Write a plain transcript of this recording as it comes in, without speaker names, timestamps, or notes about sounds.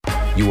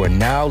You are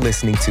now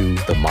listening to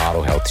The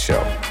Model Health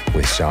Show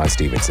with Sean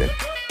Stevenson.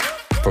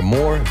 For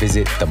more,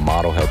 visit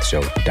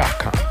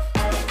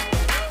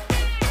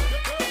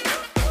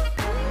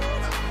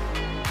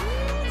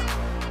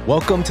themodelhealthshow.com.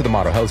 Welcome to The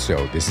Model Health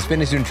Show. This is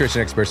fitness and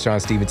nutrition expert Sean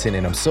Stevenson,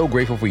 and I'm so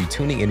grateful for you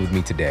tuning in with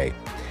me today.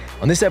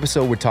 On this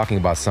episode, we're talking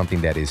about something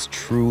that is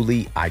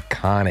truly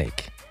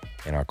iconic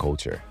in our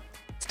culture.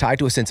 It's tied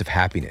to a sense of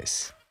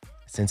happiness,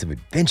 a sense of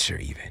adventure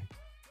even,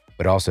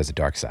 but also has a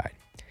dark side.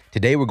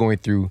 Today, we're going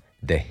through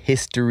the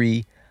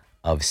history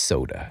of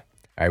soda.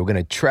 All right, we're going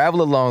to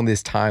travel along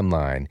this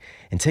timeline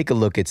and take a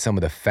look at some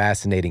of the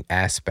fascinating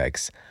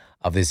aspects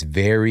of this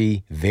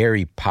very,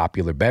 very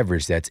popular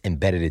beverage that's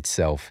embedded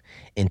itself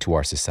into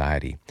our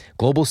society.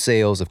 Global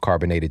sales of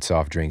carbonated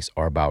soft drinks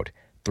are about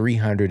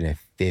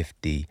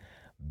 350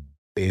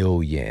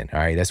 billion. All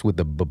right, that's with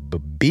the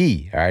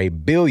B, all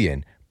right,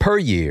 billion per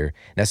year.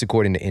 That's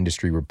according to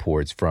industry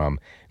reports from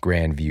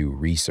Grand View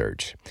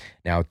Research.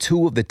 Now,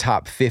 two of the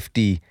top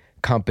 50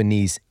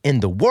 companies in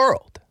the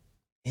world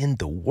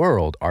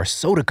are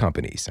soda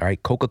companies, all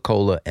right,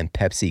 Coca-Cola and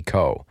PepsiCo.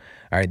 All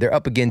right, they're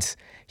up against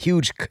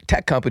huge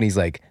tech companies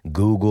like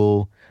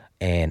Google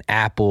and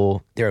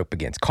Apple. They're up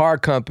against car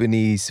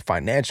companies,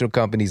 financial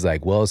companies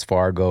like Wells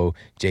Fargo,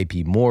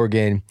 JP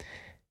Morgan,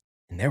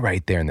 and they're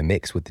right there in the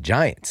mix with the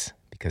giants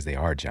because they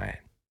are giant.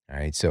 All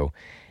right, so,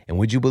 and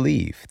would you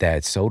believe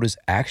that sodas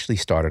actually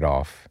started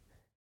off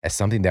as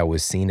something that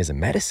was seen as a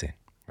medicine,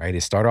 right?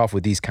 It started off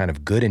with these kind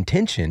of good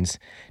intentions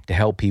to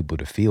help people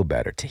to feel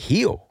better, to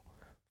heal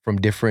from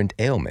different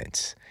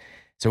ailments.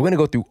 So we're going to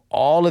go through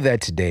all of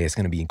that today. It's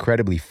going to be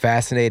incredibly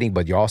fascinating,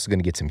 but you're also going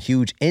to get some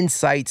huge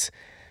insights,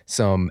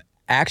 some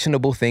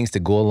actionable things to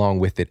go along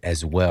with it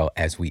as well,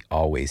 as we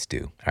always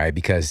do. All right,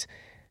 because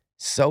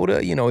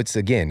soda,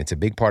 it's a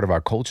big part of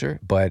our culture,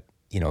 but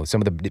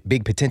some of the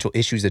big potential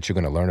issues that you're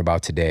going to learn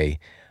about today,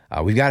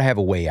 we've got to have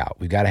a way out.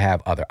 We've got to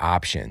have other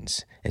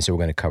options. And so we're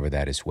going to cover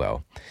that as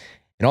well.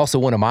 And also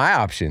one of my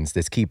options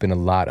that's keeping a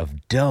lot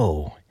of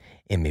dough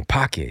in my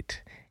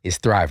pocket is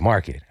Thrive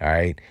Market, all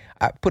right?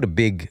 I put a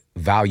big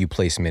value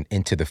placement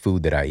into the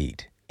food that I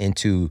eat,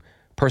 into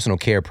personal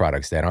care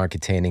products that aren't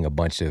containing a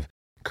bunch of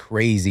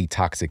crazy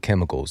toxic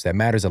chemicals. That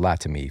matters a lot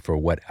to me for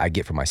what I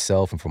get for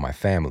myself and for my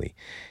family.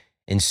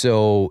 And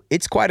so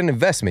it's quite an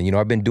investment.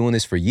 I've been doing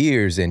this for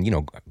years and,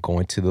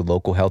 going to the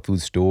local health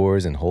food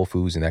stores and Whole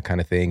Foods and that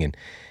kind of thing. And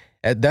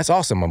that's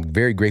awesome. I'm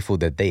very grateful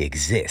that they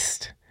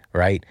exist,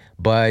 right?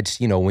 But,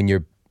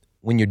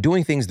 when you're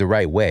doing things the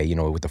right way,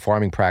 with the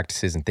farming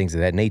practices and things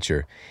of that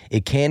nature,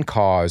 it can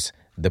cause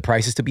the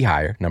prices to be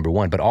higher, number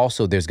one, but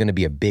also there's going to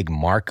be a big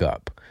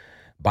markup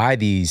by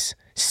these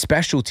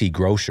specialty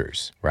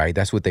grocers, right?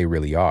 That's what they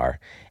really are.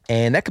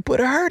 And that could put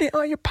a hurt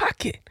on your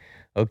pocket.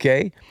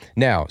 Okay.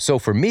 Now, so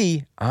for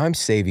me, I'm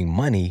saving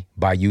money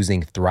by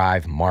using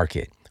Thrive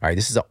Market. All right.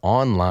 This is an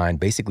online,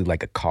 basically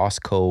like a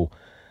Costco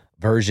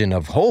version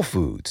of Whole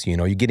Foods.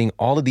 You're getting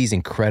all of these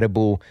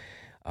incredible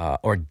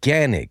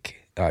organic.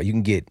 You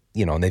can get,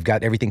 and they've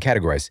got everything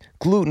categorized: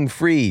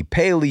 gluten-free,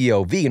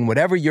 paleo, vegan,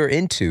 whatever you're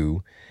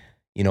into,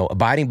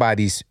 abiding by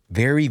these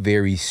very,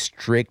 very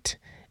strict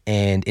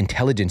and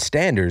intelligent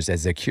standards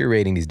as they're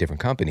curating these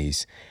different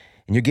companies.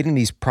 And you're getting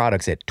these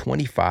products at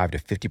 25 to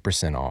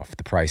 50% off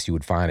the price you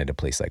would find at a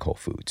place like Whole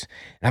Foods.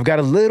 And I've got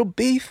a little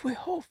beef with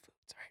Whole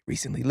Foods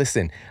recently.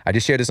 Listen, I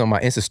just shared this on my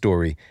Insta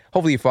story.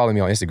 Hopefully you follow me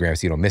on Instagram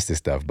so you don't miss this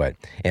stuff.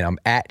 And I'm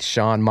at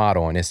Sean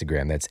Model on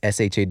Instagram. That's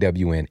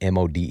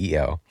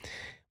ShawnModel.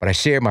 But I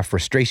shared my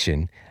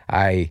frustration.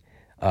 I've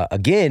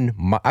been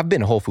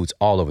to Whole Foods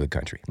all over the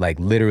country. Like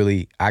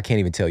literally, I can't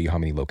even tell you how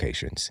many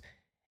locations.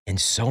 And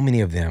so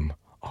many of them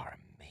are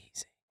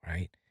amazing,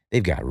 right?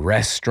 They've got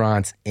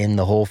restaurants in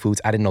the Whole Foods.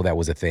 I didn't know that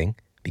was a thing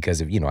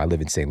because of, I live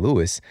in St.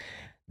 Louis.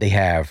 They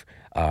have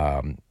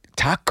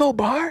taco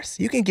bars.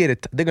 You can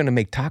get they're going to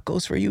make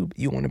tacos for you.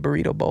 You want a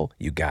burrito bowl?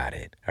 You got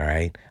it. All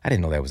right. I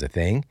didn't know that was a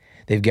thing.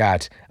 They've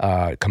got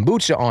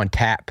kombucha on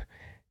tap,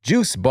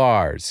 juice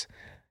bars.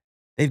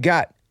 They've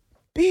got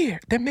beer.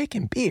 They're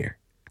making beer.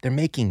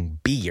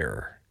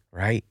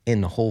 Right?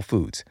 In the Whole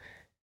Foods.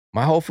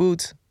 My Whole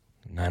Foods,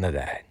 none of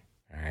that.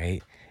 All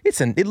right.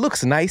 It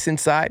looks nice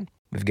inside.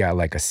 We've got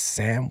like a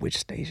sandwich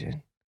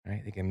station,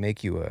 right? They can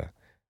make you a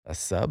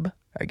sub,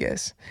 I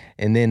guess.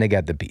 And then they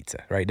got the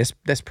pizza, right?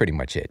 That's pretty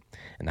much it.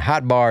 And the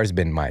hot bar has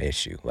been my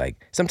issue.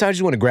 Like sometimes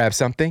you want to grab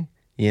something,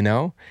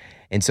 And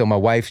so my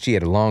wife, she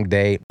had a long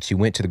day. She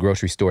went to the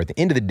grocery store at the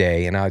end of the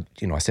day and I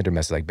sent her a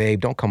message like, babe,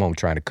 don't come home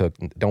trying to cook.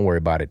 Don't worry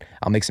about it.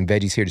 I'll make some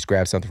veggies here. Just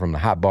grab something from the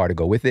hot bar to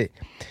go with it.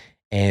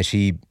 And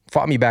she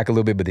fought me back a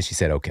little bit, but then she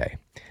said, okay.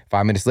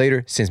 5 minutes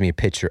later, sends me a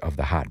picture of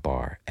the hot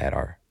bar at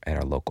our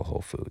local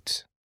Whole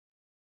Foods.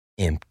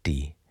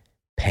 Empty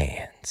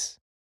pans.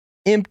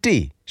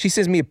 Empty. She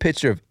sends me a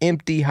picture of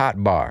empty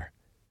hot bar.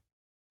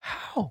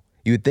 How?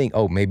 You would think,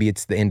 oh, maybe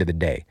it's the end of the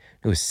day.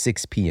 It was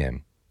 6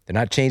 p.m. They're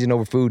not changing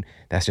over food.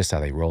 That's just how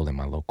they roll in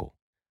my local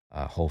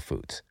Whole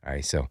Foods. All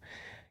right. So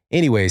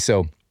anyway,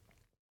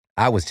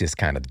 I was just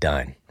kind of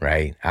done,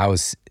 right? I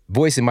was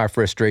voicing my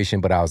frustration,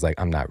 but I was like,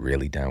 I'm not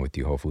really done with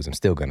you, Whole Foods. I'm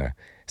still gonna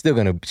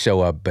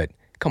show up, but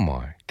Come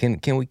on.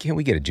 Can we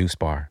get a juice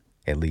bar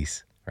at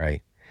least,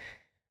 right?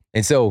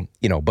 And so,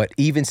 but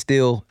even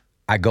still,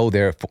 I go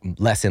there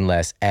less and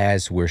less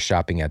as we're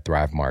shopping at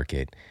Thrive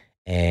Market.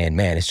 And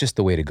man, it's just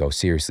the way to go,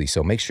 seriously.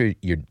 So make sure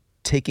you're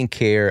taking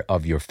care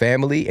of your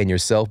family and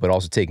yourself, but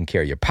also taking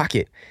care of your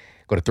pocket.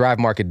 Go to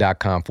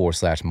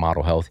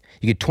thrivemarket.com/model health.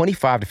 You get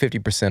 25 to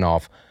 50%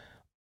 off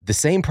the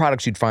same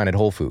products you'd find at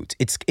Whole Foods.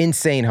 It's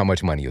insane how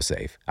much money you'll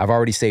save. I've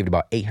already saved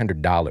about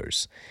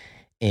 $800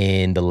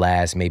 in the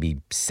last maybe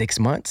 8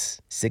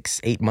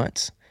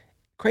 months.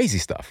 Crazy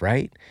stuff,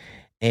 right?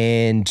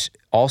 And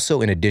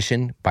also, in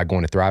addition, by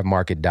going to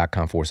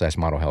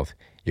thrivemarket.com/model health,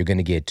 you're going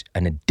to get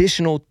an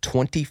additional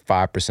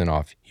 25%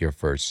 off your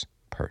first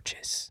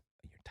purchase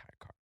of your entire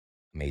cart.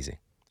 Amazing.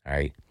 All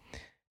right.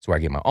 That's where I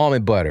get my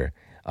almond butter,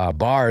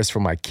 bars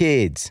for my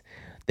kids.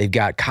 They've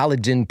got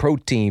collagen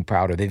protein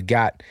powder. They've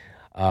got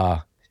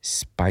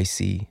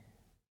spicy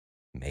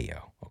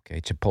mayo. Okay.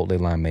 Chipotle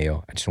lime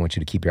mayo. I just want you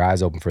to keep your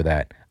eyes open for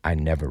that. I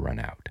never run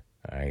out.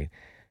 All right.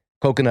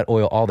 Coconut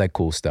oil, all that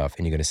cool stuff,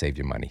 and you're going to save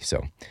your money.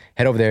 So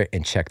head over there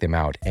and check them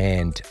out.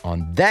 And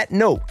on that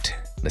note,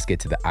 let's get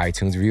to the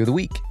iTunes review of the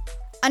week.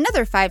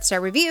 Another 5-star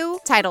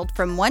review titled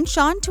From One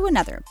Sean to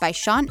Another by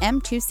Sean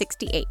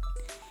M268.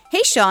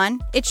 Hey Sean,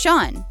 it's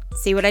Sean.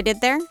 See what I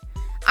did there?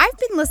 I've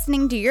been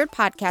listening to your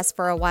podcast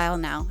for a while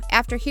now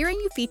after hearing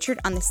you featured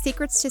on The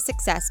Secrets to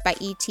Success by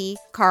E.T.,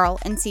 Carl,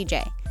 and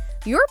CJ.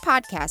 Your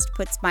podcast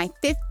puts my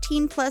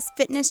 15-plus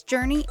fitness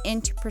journey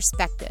into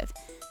perspective.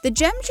 The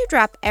gems you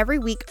drop every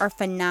week are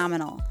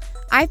phenomenal.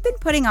 I've been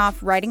putting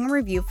off writing a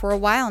review for a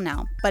while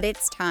now, but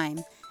it's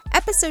time.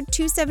 Episode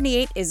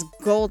 278 is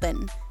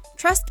golden.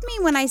 Trust me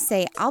when I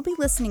say I'll be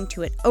listening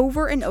to it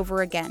over and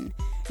over again.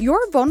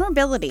 Your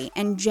vulnerability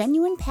and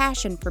genuine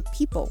passion for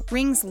people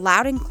rings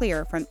loud and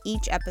clear from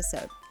each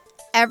episode.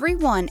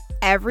 Everyone,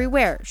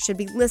 everywhere should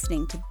be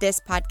listening to this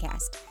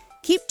podcast.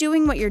 Keep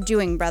doing what you're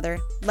doing, brother.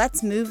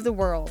 Let's move the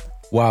world.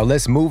 Wow,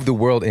 let's move the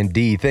world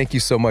indeed. Thank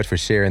you so much for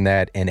sharing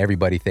that. And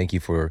everybody, thank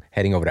you for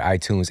heading over to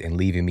iTunes and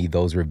leaving me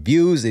those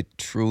reviews. It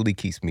truly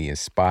keeps me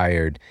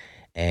inspired.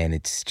 And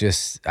it's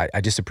just,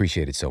 I just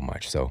appreciate it so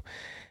much. So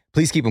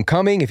please keep them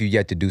coming. If you've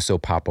yet to do so,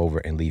 pop over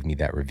and leave me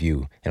that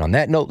review. And on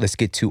that note, let's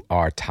get to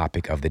our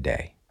topic of the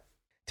day.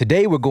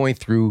 Today, we're going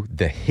through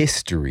the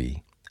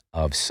history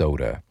of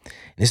soda.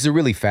 This is a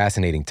really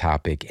fascinating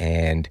topic.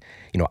 And,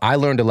 I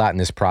learned a lot in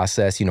this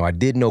process. I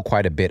did know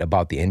quite a bit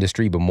about the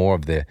industry, but more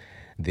of the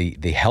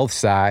health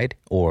side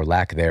or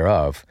lack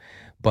thereof.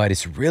 But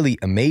it's really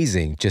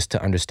amazing just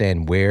to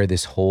understand where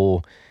this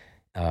whole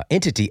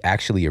entity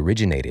actually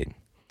originated.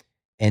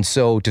 And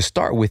so to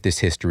start with this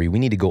history, we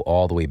need to go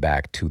all the way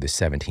back to the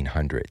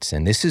 1700s.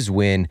 And this is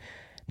when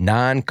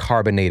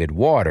non-carbonated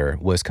water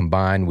was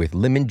combined with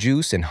lemon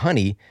juice and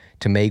honey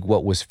to make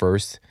what was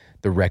first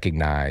the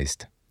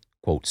recognized,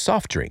 quote,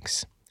 soft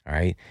drinks. All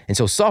right. And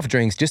so soft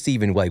drinks, just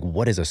even like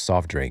what is a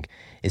soft drink,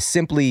 is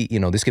simply,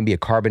 this can be a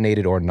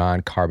carbonated or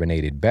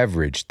non-carbonated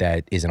beverage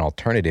that is an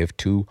alternative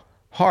to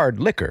hard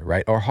liquor,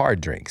 right? Or hard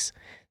drinks.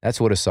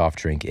 That's what a soft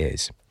drink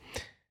is.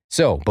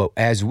 So, but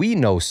as we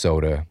know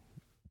soda,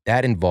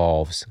 that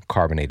involves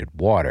carbonated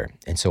water.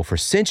 And so for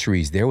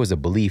centuries, there was a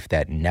belief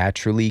that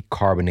naturally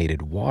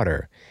carbonated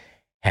water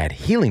had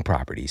healing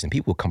properties, and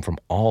people would come from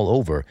all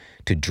over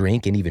to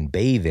drink and even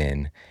bathe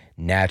in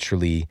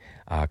naturally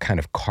kind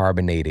of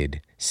carbonated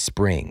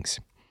springs.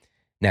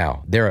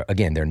 Now, they're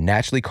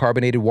naturally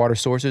carbonated water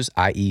sources,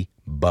 i.e.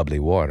 bubbly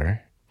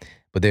water.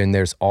 But then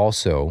there's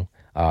also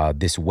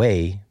this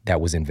way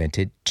that was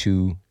invented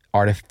to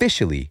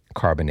artificially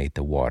carbonate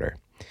the water.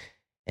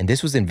 And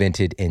this was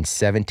invented in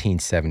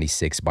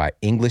 1776 by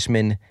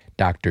Englishman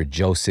Dr.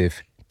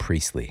 Joseph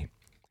Priestley.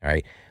 All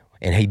right.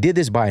 And he did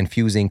this by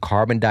infusing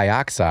carbon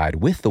dioxide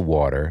with the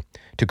water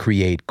to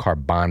create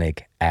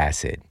carbonic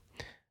acid.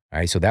 All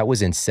right, so that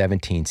was in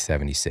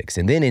 1776.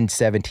 And then in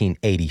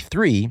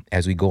 1783,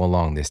 as we go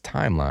along this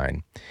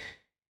timeline,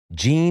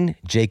 Jean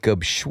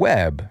Jacob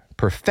Schweb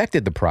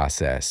perfected the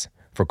process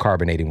for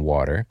carbonating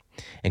water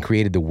and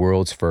created the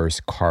world's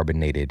first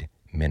carbonated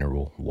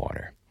mineral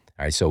water.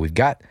 All right, so we've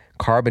got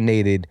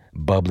carbonated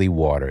bubbly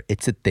water.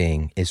 It's a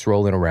thing. It's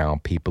rolling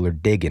around. People are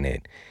digging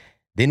it.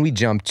 Then we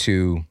jump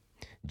to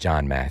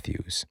John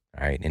Matthews,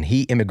 all right, and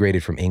he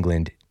immigrated from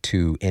England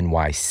to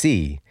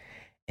NYC.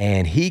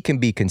 And he can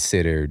be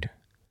considered,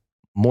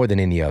 more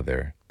than any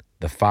other,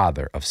 the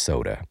father of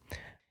soda.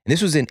 And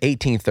this was in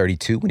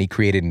 1832 when he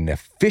created an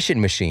efficient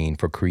machine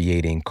for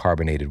creating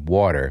carbonated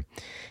water.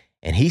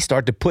 And he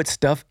started to put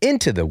stuff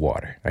into the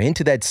water, or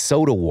into that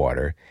soda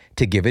water,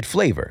 to give it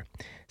flavor.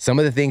 Some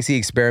of the things he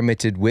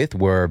experimented with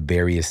were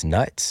various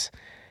nuts,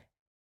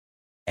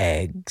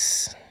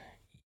 eggs.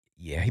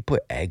 Yeah, he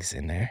put eggs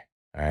in there,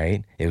 all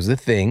right? It was a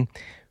thing.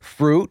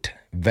 Fruit,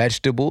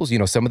 vegetables,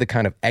 some of the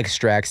kind of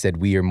extracts that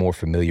we are more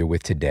familiar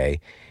with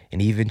today,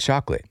 and even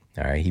chocolate.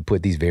 All right, he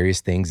put these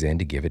various things in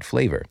to give it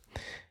flavor.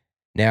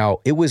 Now,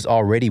 it was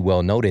already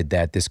well noted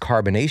that this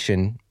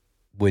carbonation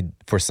would,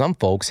 for some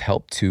folks,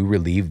 help to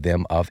relieve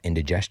them of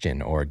indigestion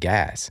or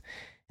gas.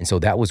 And so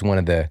that was one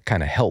of the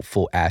kind of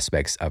helpful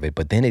aspects of it.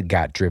 But then it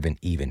got driven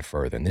even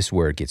further. And this is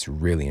where it gets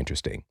really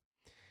interesting.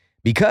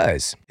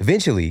 Because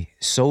eventually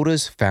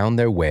sodas found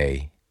their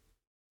way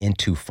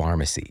into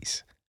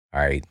pharmacies.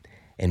 All right.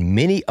 And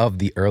many of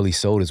the early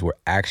sodas were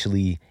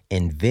actually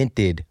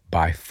invented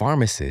by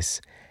pharmacists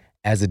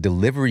as a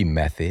delivery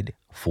method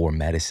for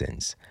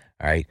medicines.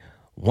 All right.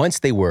 Once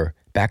they were,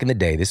 back in the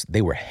day,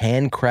 they were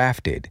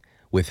handcrafted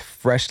with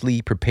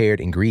freshly prepared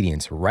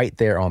ingredients right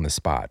there on the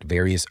spot,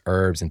 various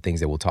herbs and things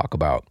that we'll talk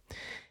about.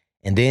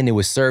 And then it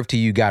was served to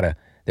you.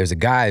 There's a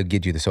guy who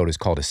gives you the soda. It's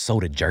called a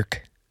soda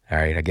jerk. All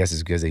right. I guess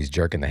it's because he's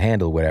jerking the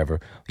handle or whatever.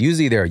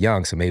 Usually they're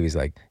young, so maybe it's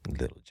like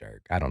little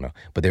jerk. I don't know.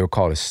 But they were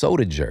called a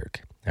soda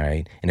jerk. All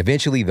right. And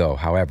eventually, though,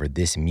 however,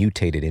 this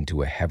mutated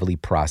into a heavily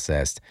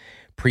processed,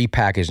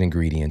 prepackaged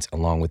ingredients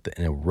along with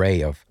an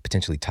array of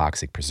potentially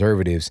toxic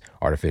preservatives,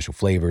 artificial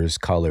flavors,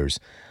 colors,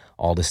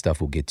 all this stuff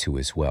we'll get to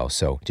as well.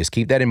 So just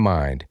keep that in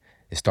mind.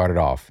 It started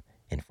off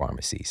in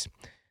pharmacies.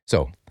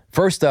 So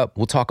first up,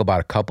 we'll talk about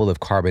a couple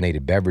of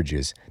carbonated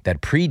beverages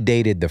that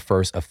predated the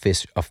first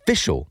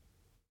official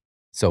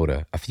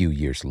soda a few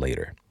years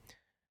later.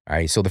 All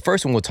right. So the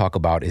first one we'll talk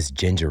about is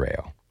ginger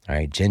ale. All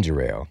right.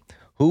 Ginger ale.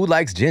 Who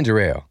likes ginger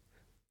ale?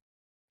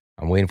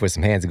 I'm waiting for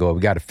some hands to go up.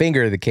 We got a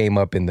finger that came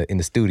up in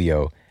the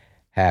studio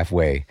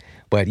halfway.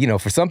 But,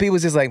 for some people,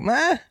 it's just like,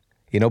 meh.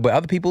 But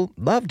other people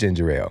love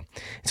ginger ale.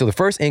 So the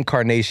first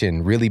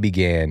incarnation really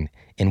began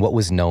in what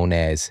was known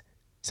as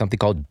something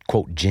called,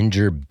 quote,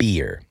 ginger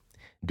beer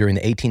during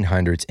the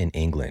 1800s in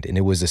England. And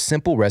it was a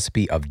simple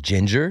recipe of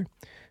ginger,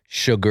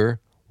 sugar,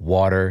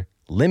 water,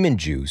 lemon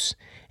juice,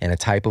 and a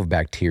type of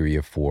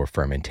bacteria for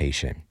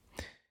fermentation.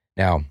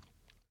 Now,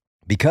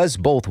 because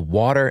both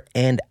water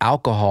and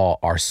alcohol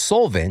are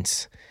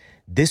solvents,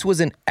 this was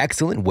an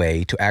excellent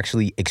way to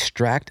actually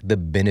extract the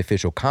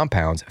beneficial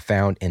compounds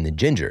found in the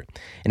ginger.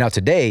 And now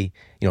today,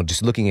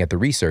 just looking at the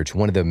research,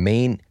 one of the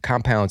main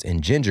compounds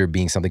in ginger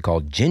being something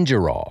called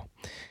gingerol.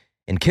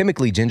 And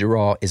chemically,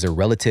 gingerol is a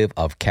relative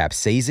of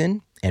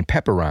capsaicin and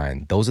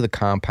pepperine. Those are the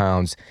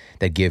compounds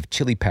that give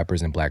chili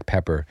peppers and black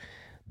pepper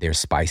their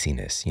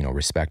spiciness,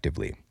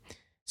 respectively.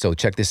 So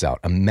check this out.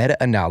 A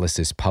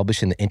meta-analysis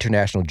published in the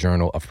International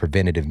Journal of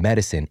Preventive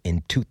Medicine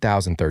in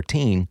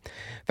 2013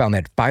 found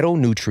that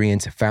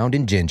phytonutrients found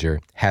in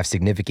ginger have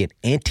significant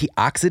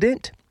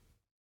antioxidant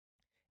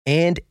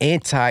and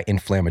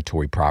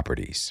anti-inflammatory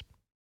properties.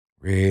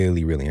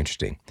 Really, really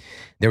interesting.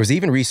 There was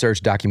even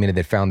research documented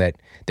that found that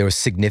there was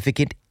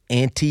significant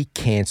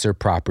anti-cancer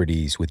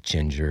properties with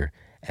ginger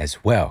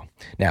as well.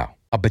 Now,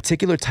 a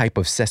particular type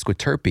of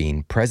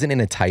sesquiterpene present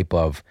in a type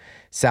of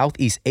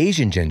Southeast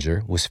Asian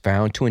ginger was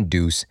found to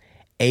induce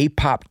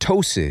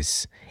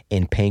apoptosis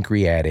in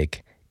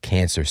pancreatic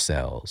cancer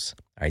cells.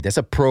 All right, that's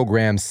a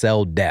programmed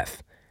cell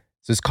death.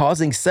 So it's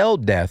causing cell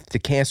death to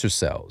cancer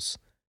cells.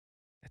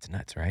 That's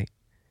nuts, right?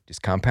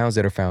 Just compounds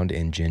that are found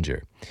in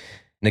ginger.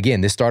 And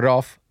again, this started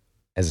off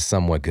as a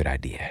somewhat good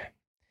idea.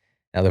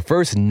 Now, the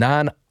first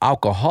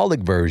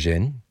non-alcoholic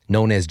version,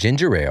 known as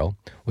ginger ale,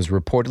 was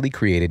reportedly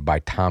created by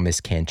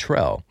Thomas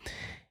Cantrell.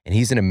 And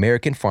he's an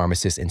American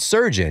pharmacist and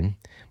surgeon,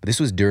 but this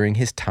was during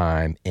his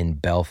time in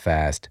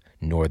Belfast,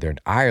 Northern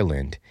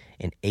Ireland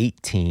in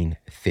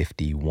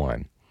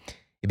 1851.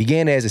 It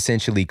began as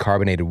essentially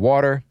carbonated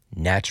water,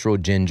 natural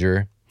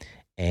ginger,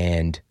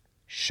 and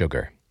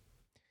sugar.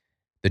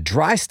 The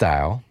dry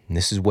style, and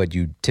this is what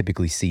you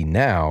typically see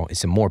now,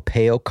 it's a more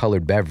pale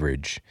colored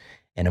beverage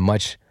and a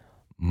much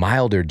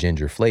milder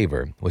ginger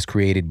flavor, was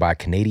created by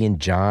Canadian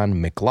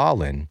John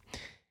McLaughlin,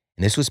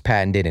 and this was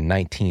patented in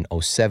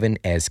 1907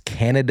 as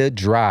Canada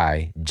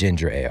Dry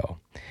Ginger Ale,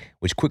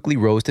 which quickly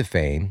rose to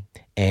fame.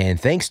 And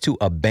thanks to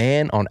a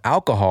ban on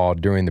alcohol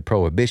during the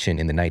Prohibition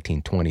in the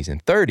 1920s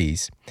and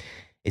 30s,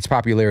 its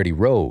popularity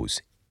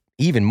rose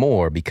even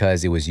more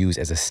because it was used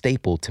as a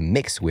staple to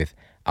mix with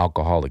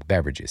alcoholic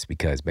beverages,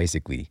 because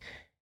basically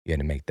you had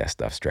to make that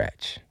stuff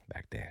stretch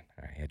back then.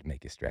 All right, you had to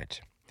make it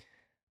stretch.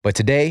 But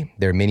today,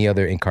 there are many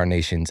other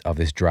incarnations of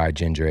this dry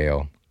ginger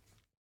ale,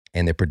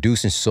 and they're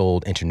produced and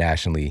sold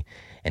internationally,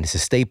 and it's a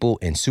staple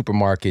in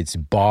supermarkets,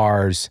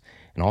 bars,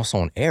 and also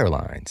on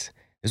airlines.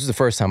 This was the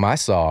first time I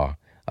saw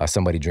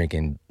somebody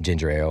drinking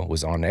ginger ale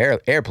was on an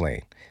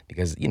airplane,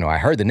 because, I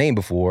heard the name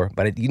before,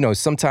 but,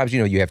 sometimes,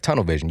 you have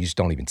tunnel vision. You just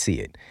don't even see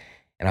it.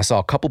 And I saw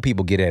a couple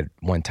people get it at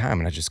one time,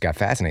 and I just got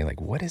fascinated,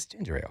 like, what is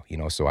ginger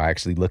ale? So I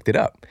actually looked it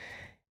up.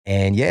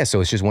 And yeah,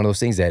 so it's just one of those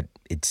things that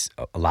it's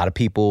a lot of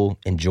people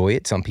enjoy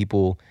it. Some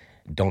people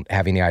don't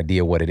have any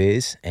idea what it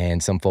is,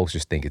 and some folks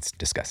just think it's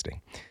disgusting.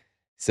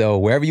 So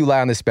wherever you lie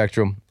on the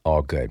spectrum,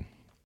 all good.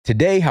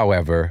 Today,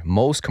 however,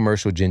 most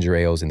commercial ginger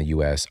ales in the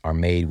U.S. are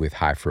made with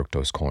high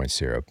fructose corn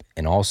syrup.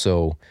 And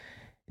also,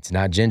 it's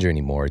not ginger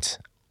anymore. It's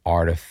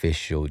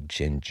artificial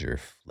ginger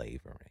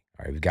flavoring.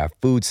 All right, we've got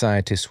food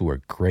scientists who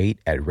are great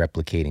at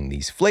replicating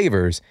these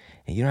flavors,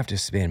 and you don't have to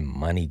spend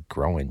money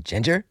growing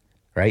ginger,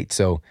 right?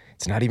 So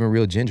it's not even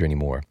real ginger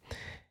anymore.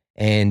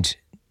 And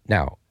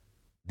now,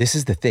 this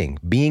is the thing.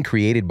 Being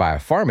created by a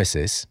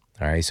pharmacist,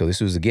 all right, so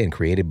this was, again,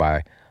 created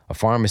by a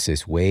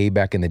pharmacist way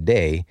back in the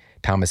day,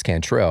 Thomas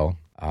Cantrell.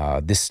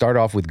 This started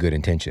off with good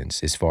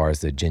intentions as far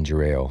as the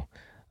ginger ale,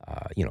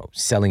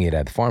 selling it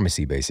at the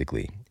pharmacy,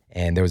 basically.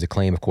 And there was a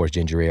claim, of course,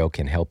 ginger ale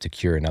can help to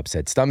cure an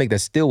upset stomach.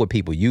 That's still what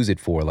people use it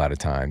for a lot of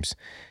times.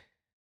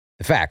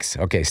 The facts.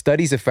 Okay,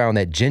 studies have found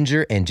that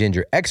ginger and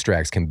ginger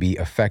extracts can be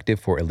effective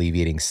for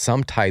alleviating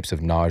some types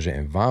of nausea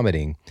and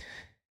vomiting,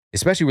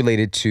 especially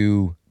related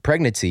to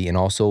pregnancy and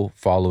also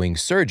following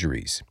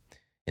surgeries.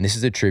 And this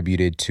is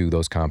attributed to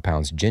those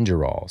compounds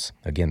gingerols,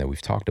 again, that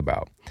we've talked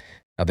about.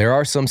 Now, there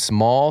are some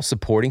small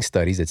supporting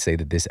studies that say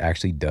that this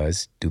actually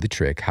does do the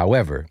trick.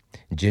 However,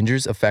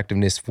 ginger's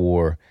effectiveness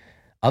for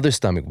other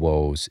stomach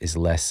woes is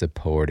less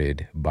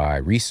supported by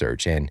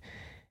research. And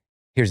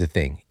here's the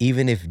thing,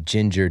 even if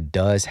ginger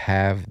does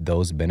have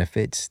those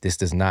benefits, this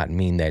does not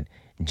mean that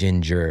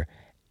ginger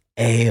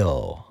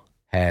ale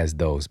has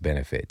those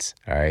benefits,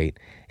 all right?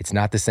 It's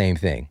not the same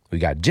thing. We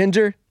got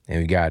ginger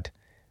and we got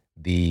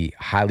the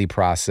highly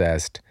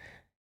processed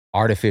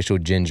artificial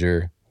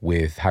ginger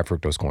with high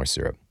fructose corn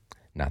syrup.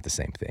 Not the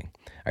same thing.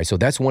 All right, so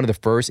that's one of the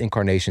first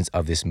incarnations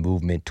of this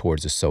movement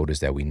towards the sodas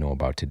that we know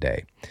about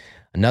today.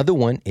 Another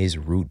one is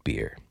root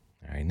beer.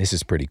 All right, and this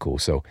is pretty cool.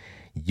 So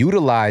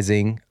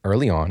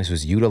early on, this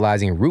was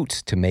utilizing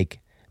roots to make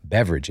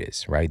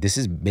beverages, right? This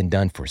has been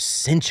done for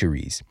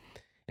centuries.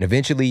 And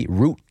eventually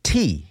root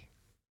tea,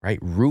 right?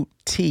 Root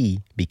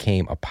tea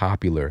became a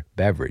popular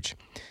beverage.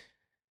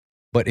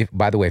 But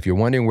by the way, if you're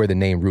wondering where the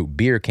name root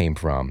beer came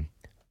from,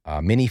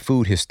 many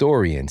food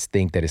historians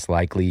think that it's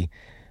likely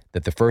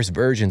that the first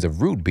versions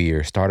of root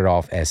beer started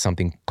off as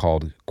something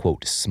called,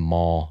 quote,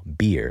 small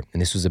beer.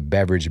 And this was a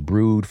beverage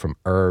brewed from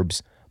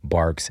herbs,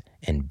 barks,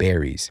 and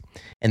berries.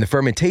 And the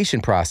fermentation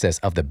process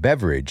of the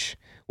beverage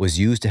was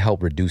used to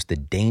help reduce the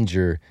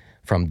danger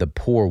from the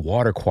poor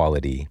water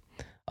quality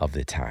of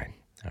the time.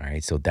 All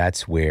right, so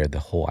that's where the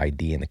whole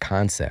idea and the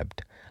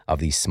concept of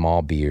these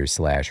small beers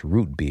 /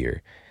 root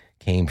beer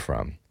came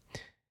from.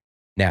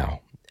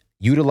 Now,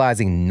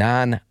 utilizing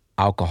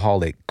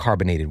non-alcoholic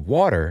carbonated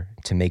water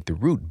to make the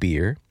root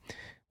beer,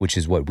 which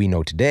is what we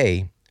know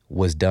today,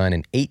 was done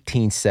in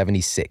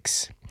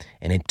 1876,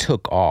 and it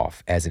took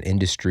off as an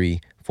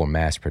industry for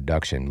mass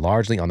production,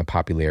 largely on the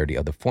popularity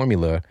of the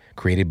formula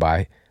created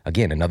by,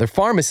 again, another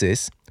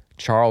pharmacist,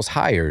 Charles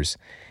Hyers,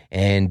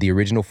 and the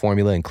original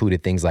formula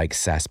included things like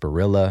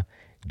sarsaparilla,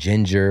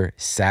 ginger,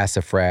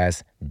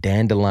 sassafras,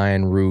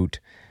 dandelion root,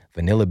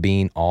 vanilla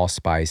bean,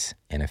 allspice,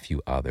 and a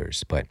few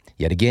others. But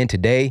yet again,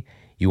 today,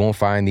 you won't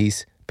find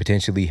these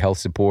potentially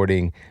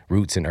health-supporting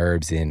roots and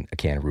herbs in a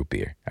can of root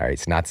beer. All right,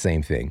 it's not the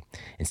same thing.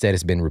 Instead,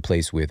 it's been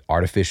replaced with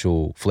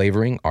artificial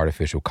flavoring,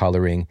 artificial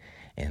coloring,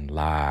 and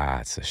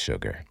lots of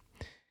sugar.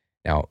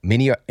 Now,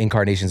 many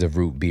incarnations of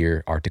root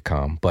beer are to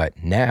come,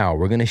 but now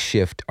we're going to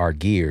shift our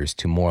gears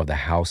to more of the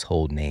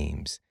household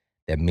names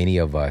that many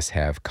of us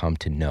have come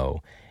to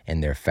know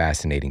and their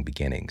fascinating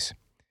beginnings.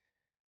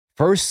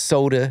 First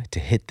soda to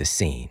hit the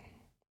scene,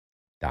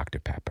 Dr.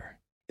 Pepper.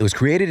 It was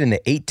created in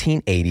the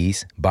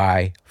 1880s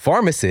by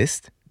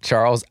pharmacist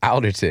Charles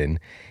Alderton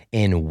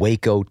in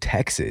Waco,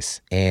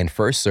 Texas, and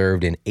first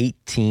served in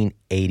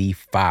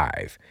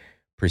 1885,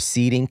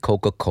 preceding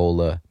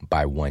Coca-Cola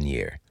by 1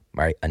 year,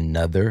 right?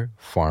 Another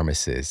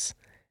pharmacist's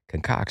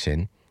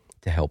concoction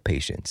to help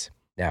patients.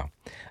 Now,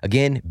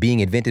 again, being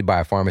invented by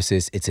a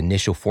pharmacist, its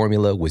initial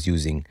formula was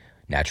using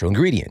natural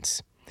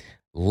ingredients,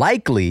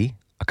 likely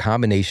a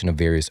combination of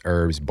various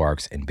herbs,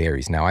 barks, and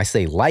berries. Now, I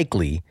say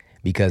likely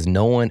because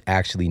no one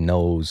actually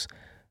knows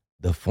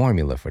the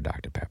formula for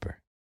Dr. Pepper.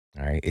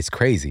 All right. It's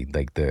crazy.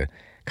 Like the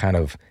kind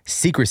of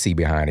secrecy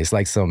behind it. It's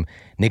like some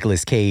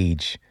Nicolas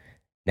Cage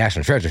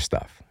National Treasure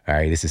stuff. All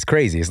right. This is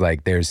crazy. It's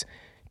like there's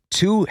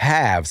two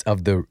halves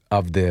of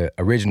the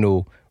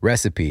original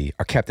recipe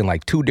are kept in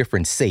like two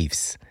different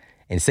safes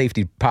and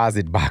safety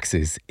deposit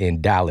boxes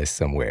in Dallas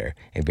somewhere,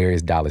 in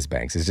various Dallas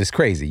banks. It's just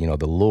crazy,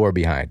 the lore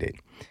behind it.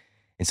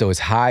 And so it's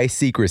high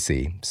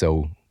secrecy.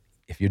 So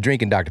if you're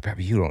drinking Dr.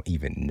 Pepper, you don't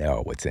even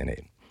know what's in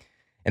it.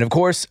 And of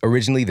course,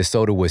 originally the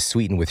soda was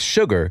sweetened with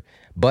sugar,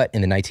 but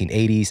in the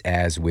 1980s,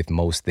 as with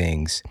most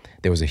things,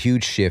 there was a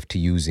huge shift to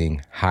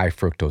using high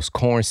fructose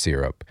corn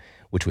syrup,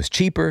 which was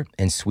cheaper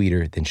and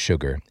sweeter than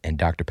sugar. And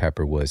Dr.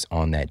 Pepper was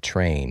on that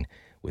train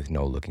with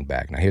no looking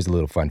back. Now, here's a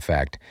little fun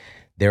fact.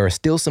 There are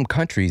still some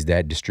countries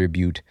that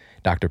distribute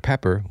Dr.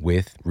 Pepper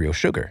with real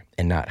sugar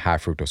and not high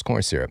fructose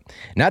corn syrup.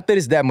 Not that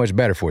it's that much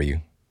better for you,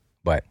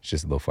 but it's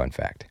just a little fun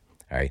fact.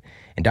 All right.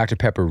 And Dr.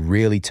 Pepper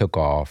really took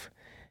off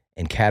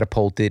and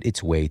catapulted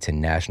its way to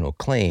national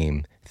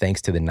acclaim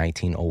thanks to the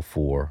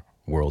 1904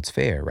 World's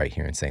Fair right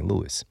here in St.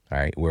 Louis, all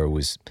right, where it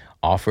was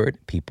offered.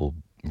 People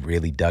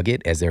really dug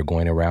it as they're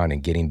going around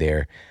and getting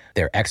their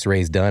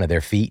x-rays done of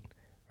their feet,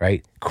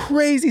 right?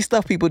 Crazy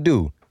stuff people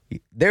do.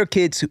 There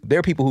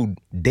are people who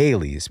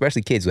daily,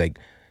 especially kids, like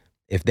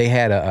if they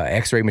had a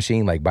x-ray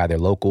machine like by their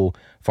local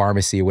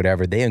pharmacy or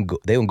whatever, they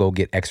would go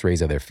get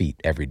x-rays of their feet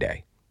every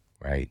day,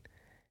 right?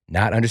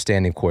 Not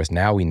understanding, of course,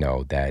 now we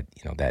know that,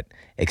 that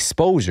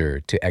exposure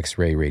to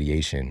x-ray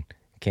radiation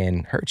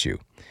can hurt you.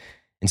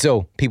 And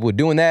so people were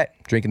doing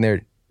that, drinking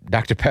their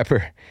Dr.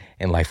 Pepper,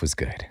 and life was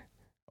good,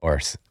 or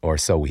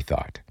so we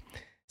thought.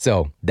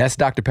 So that's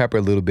Dr. Pepper,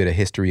 a little bit of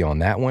history on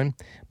that one.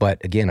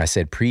 But again, I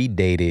said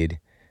predated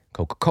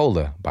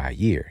Coca-Cola by a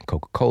year.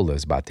 Coca-Cola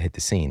is about to hit the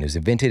scene. It was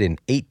invented in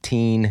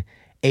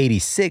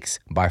 1886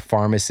 by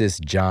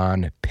pharmacist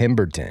John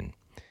Pemberton.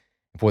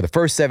 For the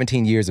first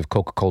 17 years of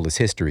Coca-Cola's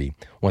history,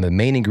 one of the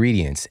main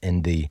ingredients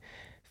in the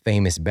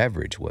famous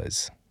beverage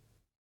was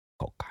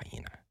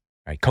cocaine.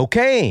 Right?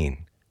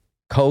 Cocaine.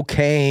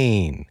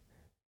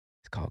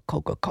 It's called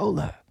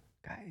Coca-Cola,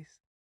 guys.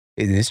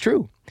 It is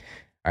true.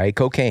 All right,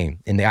 cocaine.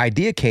 And the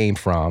idea came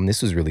from,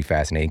 this was really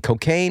fascinating.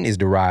 Cocaine is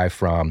derived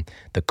from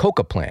the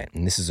coca plant.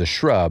 And this is a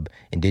shrub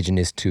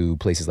indigenous to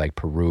places like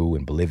Peru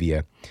and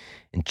Bolivia.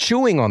 And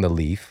chewing on the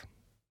leaf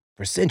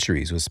for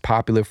centuries was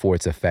popular for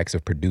its effects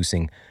of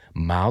producing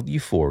mild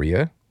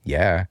euphoria,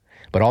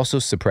 but also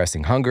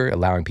suppressing hunger,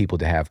 allowing people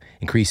to have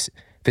increased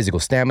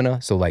physical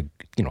stamina. So like,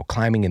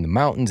 climbing in the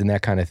mountains and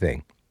that kind of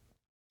thing.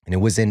 And it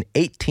was in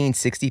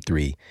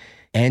 1863,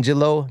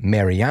 Angelo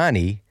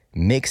Mariani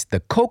mixed the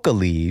coca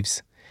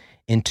leaves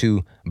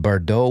into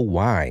Bordeaux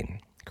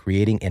wine,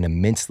 creating an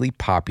immensely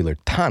popular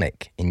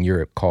tonic in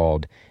Europe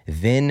called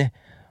Vin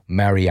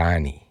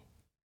Mariani.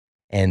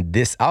 And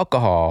this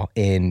alcohol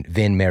in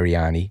Vin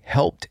Mariani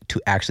helped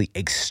to actually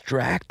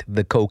extract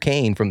the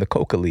cocaine from the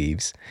coca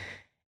leaves.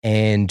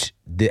 And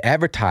the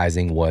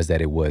advertising was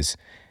that it was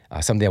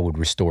something that would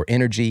restore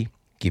energy,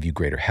 give you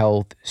greater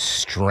health,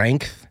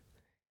 strength,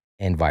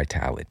 and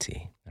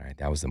vitality. All right,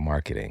 that was the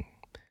marketing.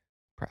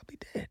 Probably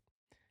did.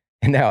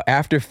 And now,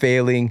 after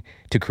failing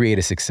to create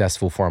a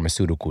successful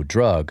pharmaceutical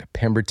drug,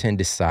 Pemberton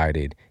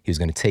decided he was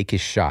going to take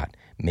his shot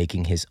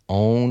making his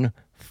own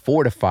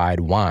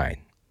fortified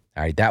wine.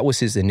 All right, that was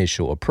his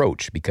initial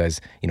approach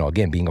because,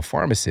 again, being a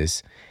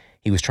pharmacist,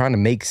 he was trying to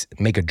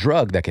make a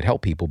drug that could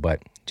help people,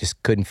 but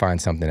just couldn't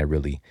find something that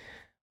really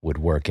would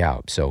work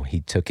out. So he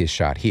took his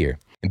shot here.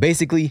 And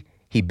basically,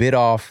 he bit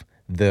off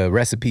the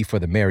recipe for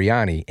the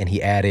Mariani and he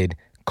added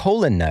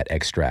cola nut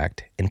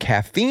extract and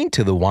caffeine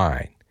to the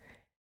wine.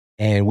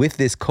 And with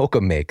this coca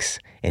mix,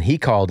 and he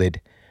called it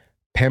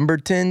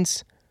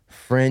Pemberton's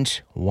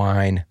French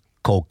Wine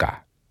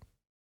Coca,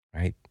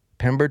 right?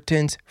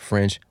 Pemberton's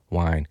French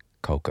Wine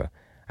Coca.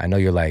 I know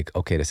you're like,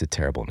 okay, that's a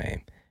terrible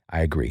name.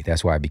 I agree.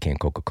 That's why it became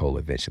Coca-Cola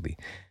eventually.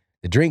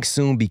 The drink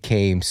soon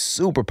became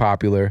super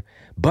popular,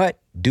 but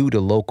due to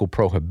local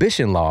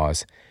prohibition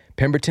laws,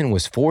 Pemberton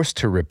was forced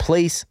to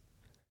replace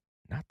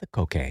the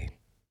cocaine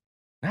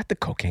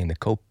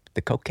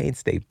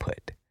stayed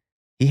put.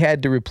 He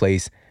had to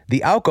replace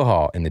the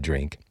alcohol in the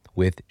drink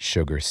with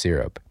sugar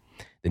syrup.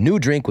 The new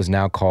drink was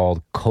now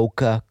called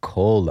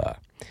Coca-Cola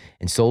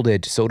and sold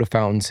at soda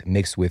fountains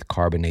mixed with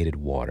carbonated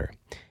water.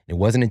 It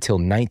wasn't until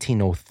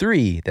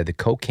 1903 that the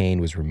cocaine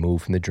was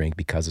removed from the drink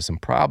because of some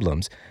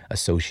problems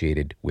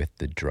associated with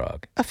the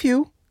drug.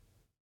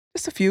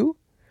 Just a few.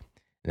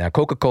 Now,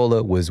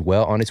 Coca-Cola was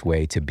well on its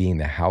way to being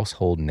the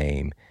household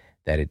name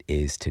that it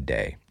is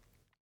today.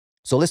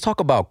 So let's talk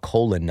about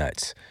cola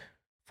nuts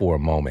for a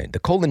moment. The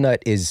cola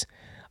nut is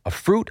a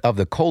fruit of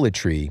the cola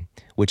tree,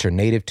 which are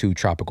native to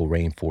tropical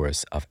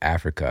rainforests of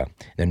Africa.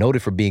 They're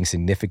noted for being a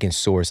significant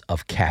source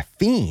of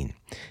caffeine.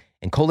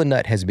 And cola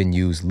nut has been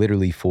used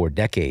literally for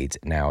decades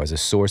now as a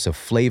source of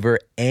flavor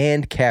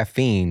and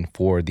caffeine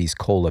for these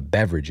cola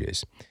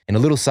beverages. And a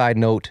little side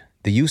note,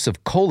 the use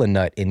of cola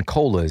nut in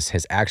colas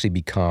has actually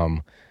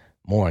become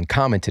more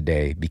uncommon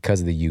today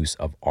because of the use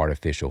of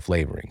artificial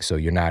flavoring. So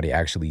you're not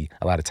actually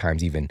a lot of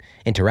times even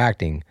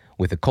interacting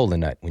with a cola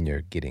nut when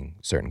you're getting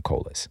certain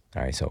colas.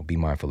 All right, so be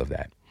mindful of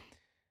that.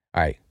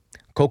 All right,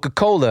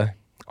 Coca-Cola,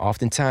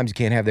 oftentimes you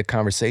can't have that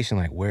conversation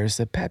like, where's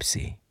the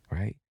Pepsi,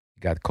 right?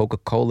 You got the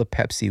Coca-Cola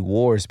Pepsi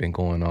war has been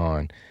going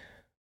on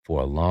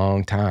for a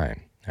long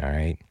time, all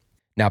right?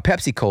 Now,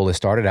 Pepsi Cola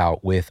started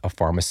out with a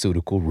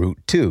pharmaceutical route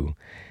too,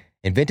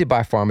 invented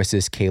by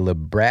pharmacist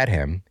Caleb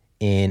Bradham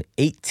in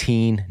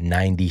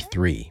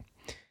 1893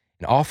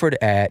 and offered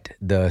at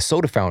the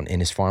soda fountain in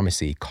his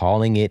pharmacy,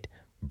 calling it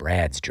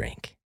Brad's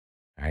drink,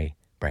 right?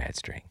 Brad's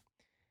drink.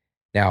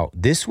 Now,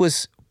 this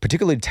was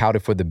particularly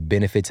touted for the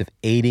benefits of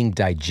aiding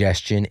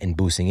digestion and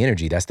boosting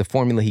energy. That's the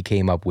formula he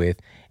came up with,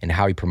 and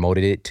how he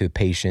promoted it to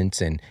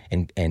patients and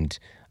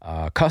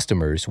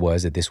customers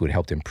was that this would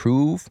help to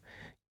improve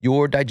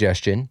your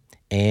digestion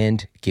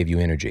and give you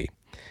energy.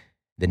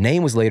 The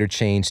name was later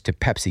changed to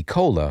Pepsi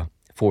Cola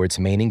for its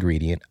main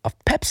ingredient of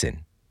pepsin,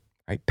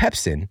 right?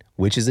 Pepsin,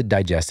 which is a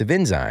digestive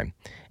enzyme,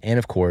 and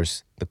of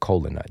course, the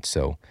cola nut.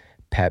 So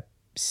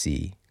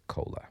Pepsi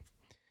Cola.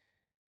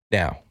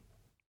 Now,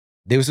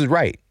 this was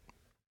right.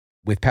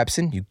 With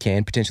pepsin, you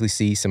can potentially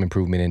see some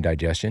improvement in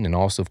digestion, and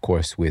also, of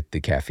course, with the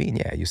caffeine,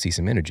 you'll see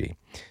some energy.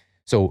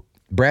 So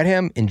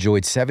Bradham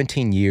enjoyed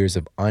 17 years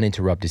of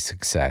uninterrupted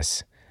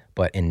success,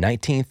 but in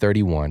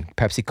 1931,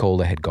 Pepsi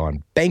Cola had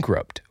gone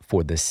bankrupt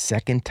for the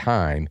second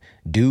time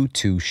due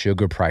to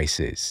sugar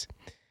prices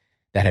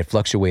that had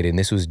fluctuated, and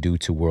this was due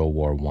to World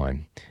War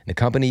I. The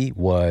company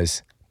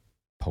was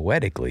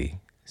poetically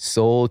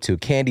sold to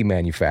candy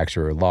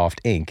manufacturer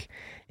Loft Inc.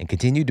 and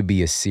continued to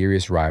be a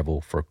serious rival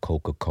for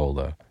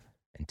Coca-Cola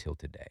until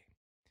today.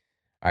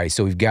 All right,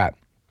 so we've got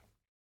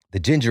the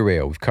ginger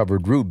ale. We've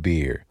covered root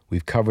beer.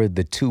 We've covered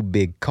the two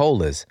big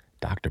colas.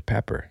 Dr.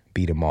 Pepper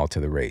beat them all to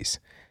the race.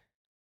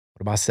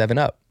 What about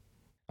 7-Up?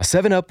 A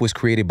 7-Up was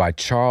created by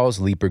Charles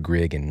Leeper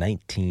Grigg in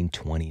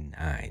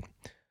 1929.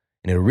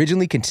 And it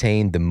originally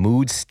contained the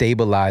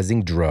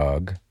mood-stabilizing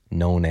drug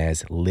known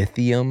as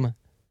lithium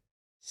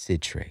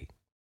citrate.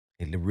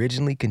 It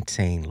originally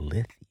contained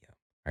lithium.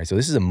 All right, so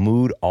this is a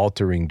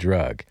mood-altering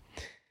drug.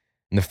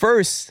 And the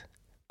first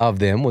of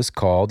them was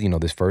called,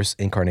 this first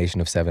incarnation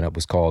of 7-Up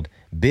was called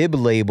Bib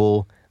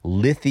Label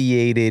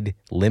Lithiated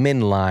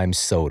Lemon Lime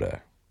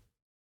Soda.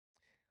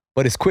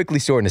 But it's quickly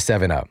shortened to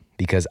 7-Up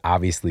because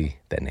obviously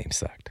that name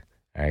sucked,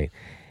 all right?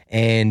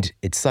 And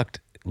it sucked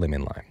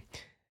lemon lime.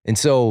 And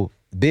so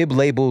Bib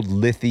labeled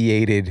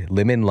lithiated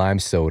lemon lime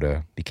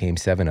soda became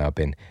 7-Up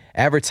and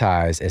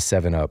advertised as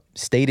 7-Up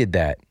stated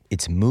that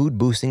its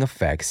mood-boosting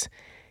effects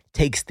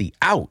takes the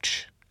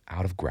ouch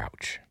out of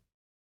grouch.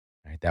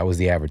 Right? That was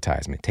the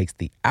advertisement. Takes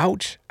the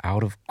ouch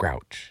out of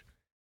grouch.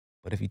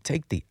 But if you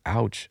take the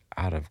ouch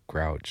out of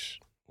grouch,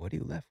 what are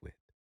you left with?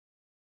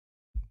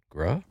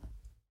 Gruh?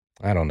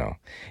 I don't know.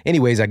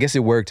 Anyways, I guess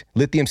it worked.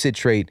 Lithium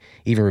citrate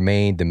even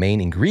remained the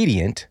main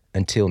ingredient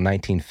until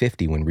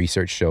 1950 when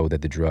research showed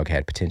that the drug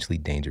had potentially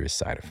dangerous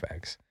side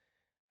effects.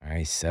 All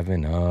right,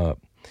 7-Up.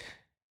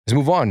 Let's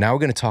move on. Now we're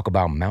going to talk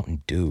about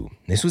Mountain Dew.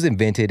 This was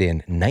invented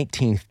in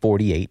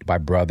 1948 by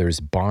brothers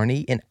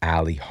Barney and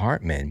Allie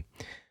Hartman,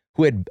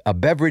 who had a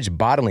beverage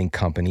bottling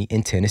company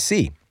in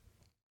Tennessee.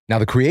 Now,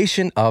 the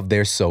creation of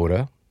their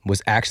soda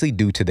was actually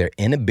due to their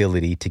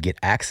inability to get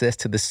access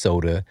to the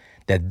soda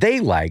that they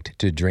liked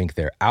to drink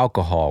their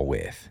alcohol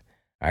with.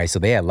 All right, so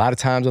they had a lot of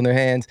times on their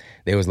hands.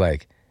 They was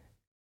like,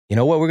 you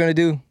know what we're going to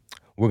do?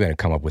 We're going to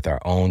come up with our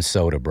own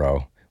soda,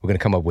 bro. We're going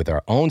to come up with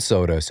our own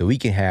soda so we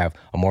can have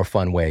a more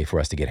fun way for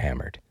us to get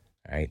hammered.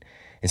 All right.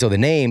 And so the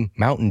name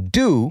Mountain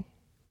Dew,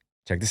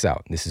 check this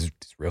out. This is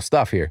real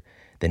stuff here.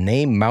 The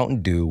name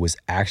Mountain Dew was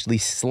actually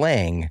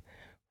slang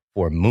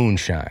for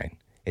moonshine.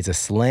 It's a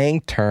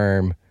slang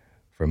term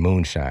for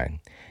moonshine.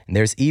 And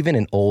there's even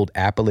an old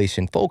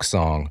Appalachian folk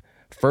song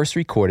first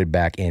recorded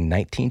back in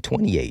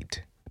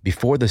 1928,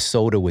 before the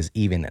soda was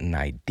even an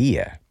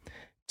idea,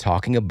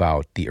 talking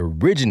about the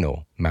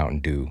original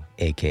Mountain Dew,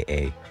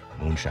 a.k.a.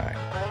 Moonshine.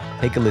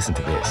 Take a listen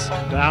to this.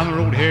 Down the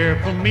road here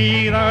from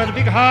me, there's a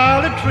big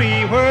holly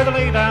tree where they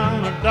lay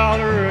down $1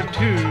 or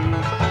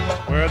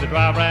 $2, where they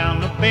drive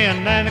round the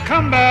bend and they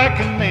come back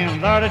and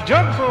then there's a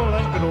jug full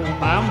of good old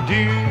Mountain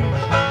Dew.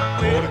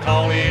 Well, they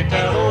call it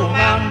that old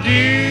Mountain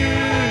Dew,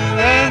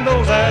 and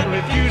those that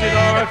refuse it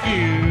are a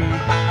few.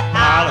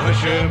 I'll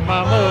hush up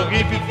my mug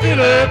if you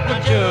fill up the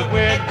jug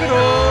with good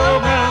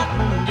old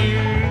Mountain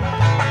Dew.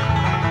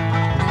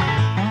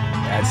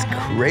 That's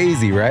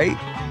crazy, right?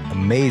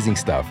 Amazing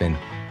stuff. And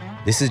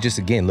this is just,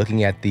 again,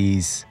 looking at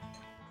these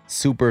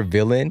super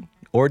villain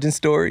origin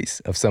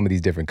stories of some of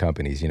these different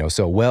companies,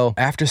 So,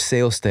 after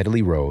sales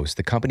steadily rose,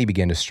 the company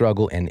began to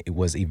struggle and it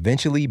was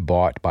eventually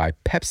bought by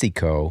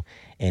PepsiCo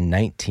in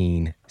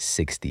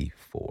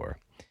 1964.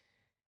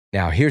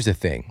 Now, here's the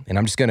thing, and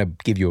I'm just going to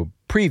give you a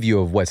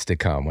preview of what's to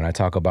come when I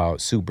talk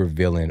about super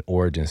villain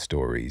origin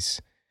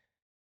stories.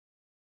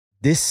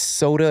 This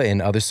soda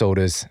and other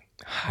sodas,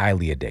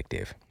 highly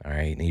addictive, all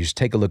right? And you just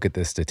take a look at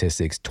the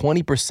statistics.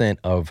 20%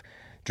 of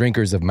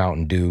drinkers of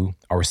Mountain Dew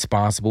are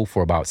responsible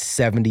for about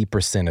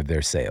 70% of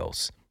their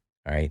sales,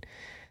 all right?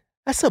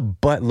 That's a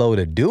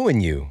buttload of dew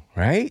in you,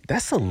 right?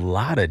 That's a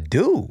lot of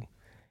dew.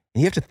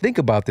 And you have to think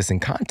about this in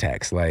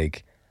context.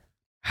 Like,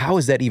 how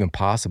is that even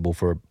possible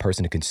for a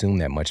person to consume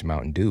that much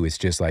Mountain Dew? It's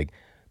just like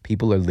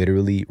people are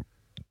literally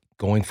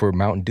going for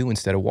Mountain Dew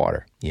instead of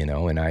water,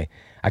 and I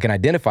can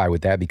identify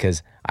with that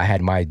because I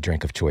had my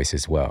drink of choice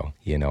as well,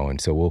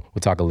 and so we'll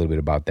talk a little bit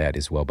about that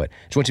as well. But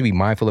I just want you to be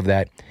mindful of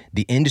that.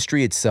 The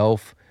industry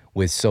itself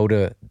with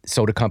soda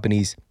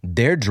companies,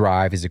 their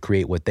drive is to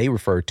create what they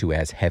refer to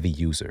as heavy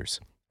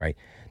users, right?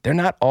 They're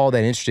not all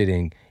that interested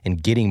in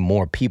getting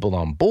more people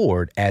on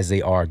board as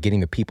they are getting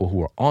the people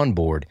who are on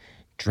board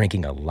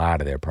drinking a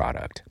lot of their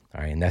product,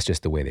 all right? And that's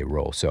just the way they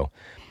roll. So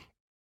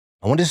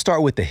I wanted to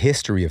start with the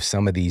history of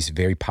some of these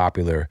very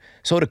popular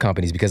soda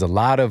companies because a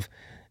lot of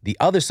the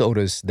other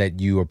sodas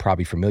that you are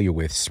probably familiar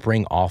with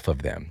spring off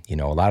of them. A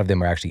lot of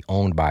them are actually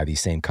owned by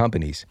these same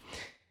companies.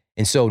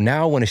 And so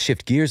now I want to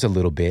shift gears a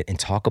little bit and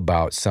talk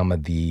about some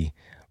of the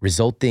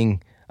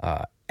resulting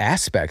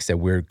aspects that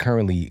we're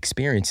currently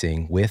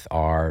experiencing with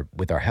our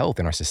health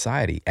and our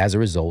society as a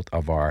result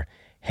of our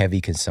heavy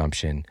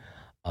consumption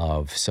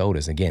of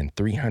sodas. Again,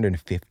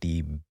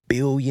 $350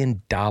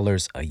 billion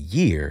a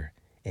year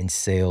in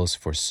sales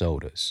for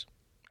sodas.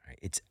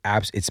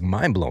 It's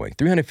mind-blowing.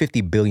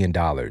 $350 billion.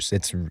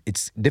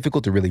 It's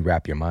difficult to really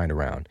wrap your mind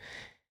around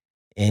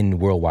in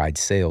worldwide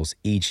sales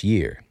each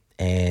year.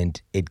 And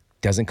it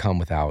doesn't come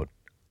without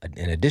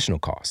an additional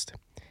cost,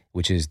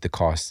 which is the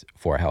cost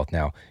for our health.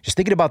 Now, just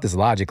thinking about this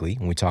logically,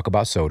 when we talk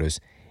about sodas,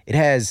 it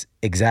has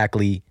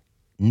exactly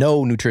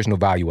no nutritional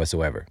value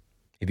whatsoever.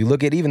 If you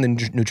look at even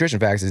the nutrition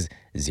facts, is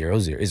zero.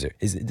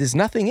 There's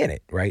nothing in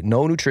it, right?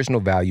 No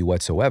nutritional value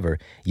whatsoever,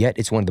 yet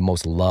it's one of the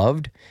most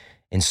loved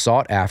and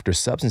sought after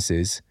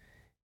substances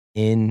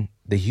in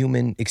the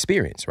human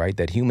experience, right?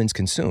 That humans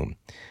consume.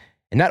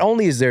 And not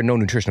only is there no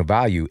nutritional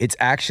value, it's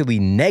actually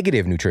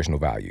negative nutritional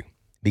value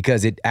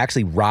because it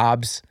actually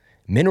robs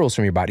minerals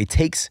from your body. It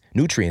takes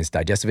nutrients,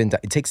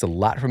 it takes a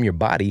lot from your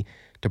body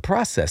to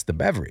process the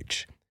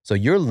beverage. So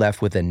you're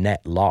left with a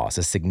net loss,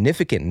 a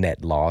significant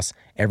net loss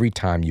every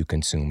time you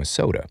consume a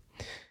soda.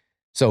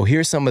 So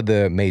here's some of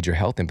the major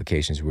health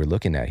implications we're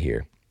looking at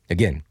here.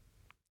 Again,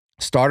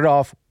 started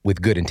off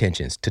with good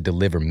intentions to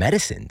deliver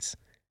medicines.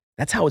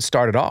 That's how it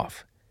started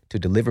off, to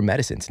deliver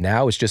medicines.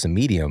 Now it's just a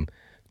medium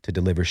to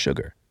deliver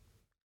sugar.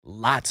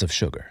 Lots of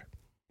sugar.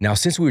 Now,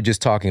 since we were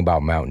just talking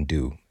about Mountain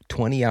Dew,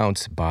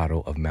 20-ounce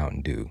bottle of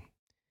Mountain Dew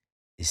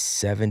is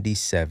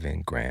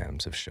 77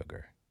 grams of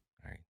sugar.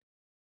 Right?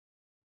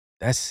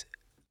 That's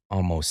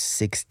almost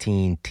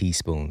 16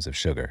 teaspoons of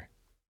sugar.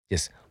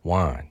 Just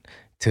 1,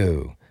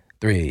 2,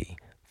 3,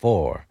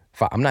 4,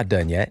 5. I'm not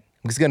done yet.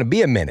 It's going to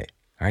be a minute.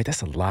 All right,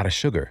 that's a lot of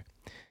sugar.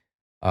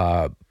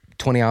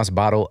 20-ounce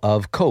bottle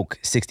of Coke,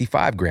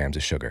 65 grams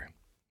of sugar,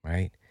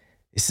 right?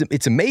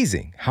 It's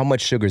amazing how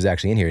much sugar is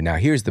actually in here. Now,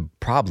 here's the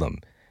problem.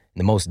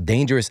 The most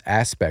dangerous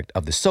aspect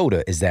of the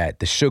soda is that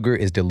the sugar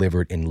is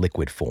delivered in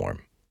liquid form.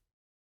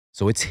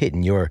 So it's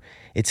hitting your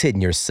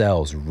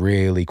cells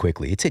really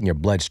quickly. It's hitting your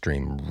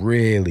bloodstream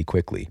really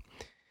quickly.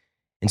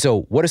 And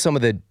so what are some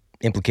of the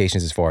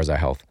implications as far as our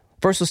health?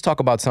 First, let's talk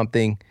about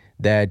something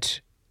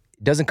that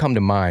doesn't come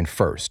to mind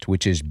first,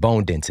 which is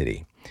bone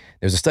density.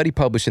 There's a study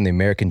published in the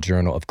American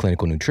Journal of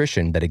Clinical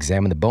Nutrition that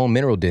examined the bone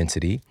mineral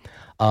density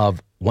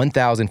of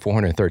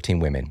 1,413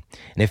 women.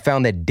 And it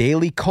found that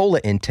daily cola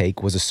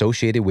intake was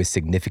associated with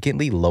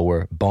significantly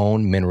lower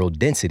bone mineral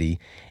density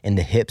in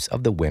the hips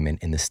of the women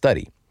in the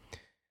study.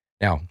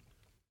 Now,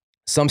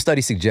 some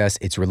studies suggest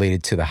it's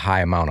related to the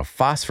high amount of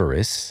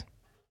phosphorus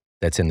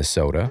that's in the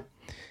soda,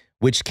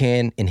 which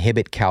can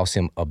inhibit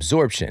calcium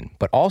absorption.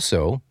 But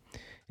also,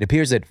 it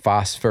appears that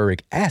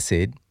phosphoric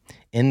acid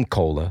in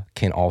cola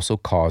can also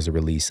cause the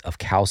release of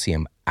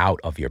calcium out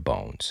of your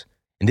bones.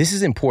 And this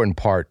is an important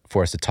part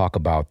for us to talk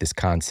about this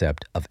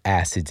concept of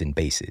acids and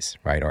bases,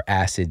 right? Or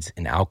acids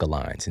and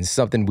alkalines. And it's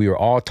something we were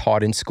all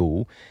taught in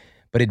school,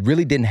 but it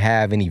really didn't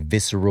have any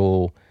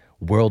visceral,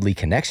 worldly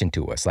connection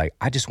to us. Like,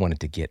 I just wanted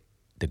to get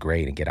the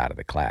grade and get out of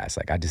the class.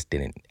 Like, it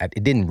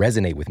didn't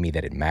resonate with me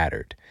that it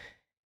mattered.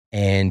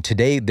 And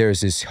today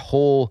there's this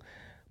whole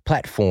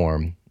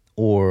platform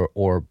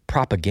or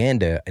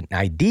propaganda, an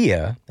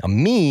idea, a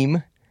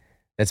meme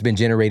that's been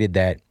generated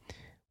that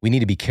we need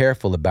to be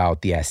careful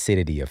about the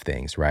acidity of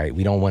things, right?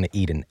 We don't want to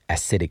eat an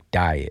acidic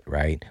diet,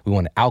 right? We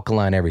want to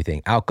alkaline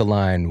everything,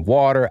 alkaline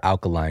water,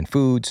 alkaline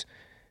foods.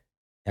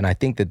 And I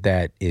think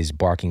that is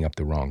barking up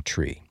the wrong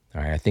tree.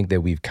 All right. I think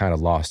that we've kind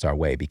of lost our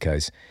way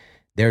because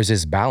there's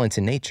this balance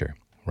in nature,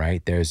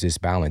 right? There's this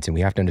balance. And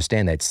we have to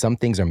understand that some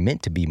things are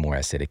meant to be more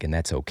acidic, and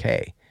that's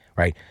okay,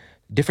 right?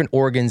 Different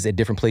organs at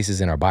different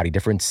places in our body,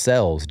 different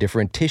cells,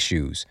 different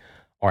tissues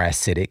are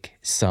acidic.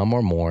 Some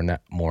are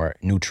more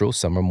neutral.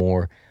 Some are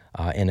more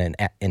in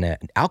an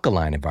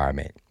alkaline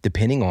environment,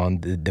 depending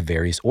on the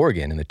various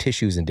organ and the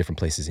tissues in different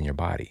places in your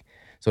body.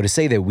 So to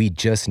say that we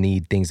just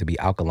need things to be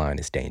alkaline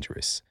is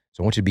dangerous.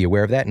 So I want you to be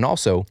aware of that. And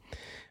also,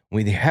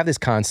 when you have this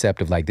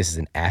concept of like this is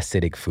an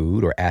acidic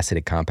food or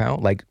acidic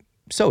compound, like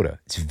soda,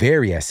 it's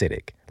very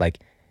acidic, like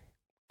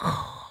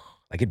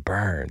it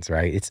burns,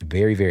 right? It's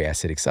very, very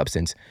acidic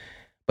substance,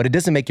 but it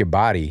doesn't make your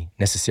body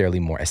necessarily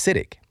more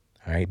acidic,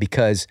 all right?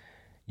 Because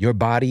your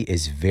body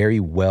is very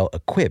well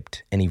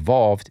equipped and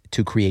evolved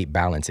to create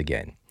balance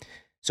again.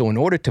 So in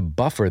order to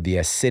buffer the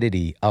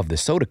acidity of the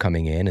soda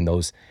coming in and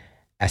those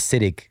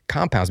acidic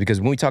compounds, because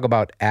when we talk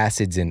about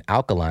acids and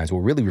alkalines, what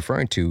we're really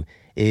referring to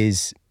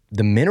is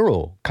the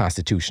mineral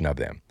constitution of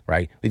them,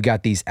 right? We've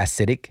got these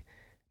acidic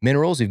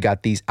minerals, we've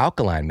got these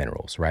alkaline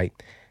minerals, right?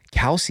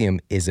 Calcium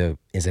is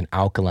an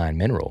alkaline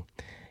mineral.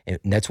 And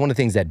that's one of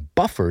the things that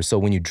buffers. So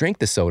when you drink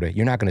the soda,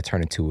 you're not going to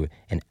turn into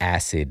an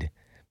acid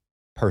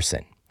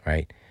person,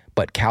 right?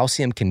 But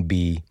calcium can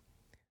be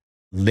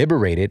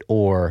liberated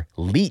or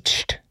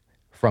leached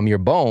from your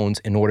bones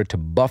in order to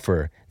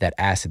buffer that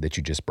acid that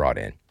you just brought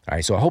in. All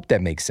right, so I hope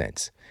that makes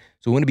sense.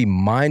 So we want to be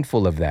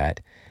mindful of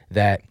that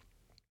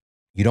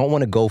you don't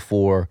want to go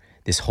for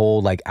this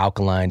whole like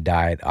alkaline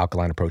diet,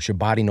 alkaline approach. Your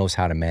body knows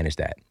how to manage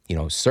that. You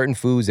know, certain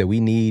foods that we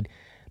need,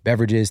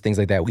 beverages, things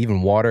like that,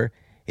 even water,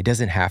 it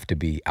doesn't have to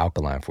be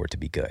alkaline for it to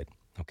be good.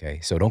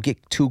 Okay, so don't get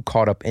too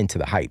caught up into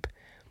the hype.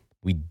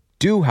 We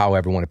do,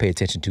 however, want to pay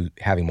attention to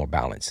having more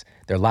balance.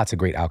 There are lots of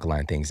great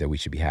alkaline things that we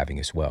should be having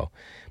as well.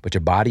 But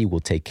your body will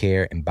take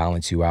care and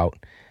balance you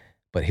out.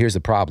 But here's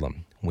the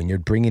problem. When you're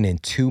bringing in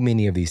too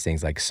many of these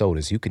things like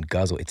sodas, you can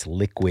guzzle. It's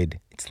liquid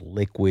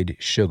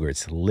sugar.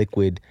 It's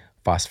liquid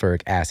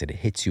phosphoric acid. It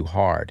hits you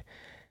hard.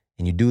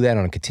 And you do that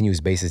on a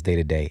continuous basis day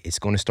to day, it's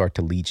going to start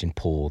to leach and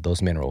pull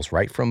those minerals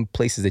right from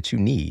places that you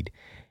need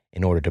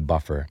in order to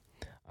buffer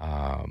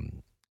all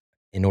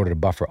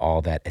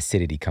that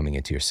acidity coming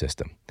into your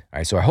system. All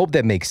right, so I hope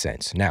that makes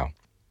sense. Now,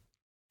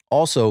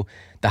 also,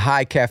 the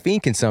high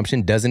caffeine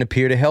consumption doesn't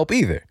appear to help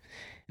either.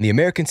 The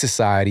American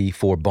Society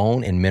for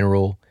Bone and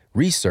Mineral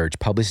Research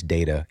published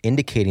data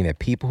indicating that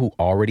people who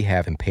already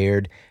have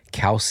impaired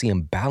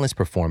calcium balance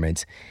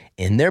performance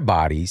in their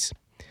bodies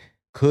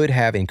could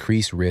have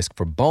increased risk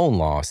for bone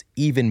loss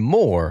even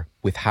more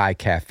with high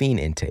caffeine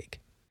intake.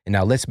 And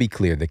now let's be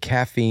clear, the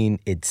caffeine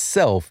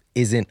itself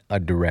isn't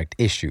a direct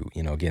issue.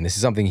 Again, this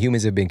is something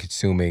humans have been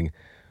consuming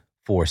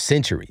for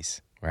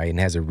centuries, right?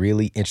 And has a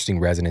really interesting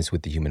resonance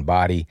with the human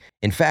body.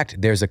 In fact,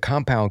 there's a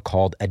compound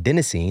called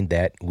adenosine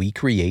that we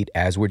create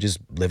as we're just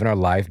living our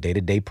life,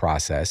 day-to-day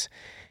process.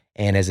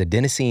 And as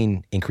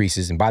adenosine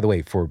increases, and by the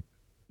way, for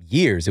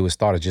years, it was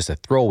thought of just a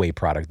throwaway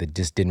product that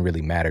just didn't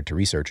really matter to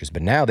researchers.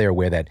 But now they're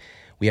aware that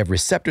we have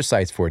receptor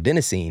sites for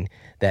adenosine,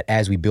 that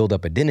as we build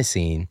up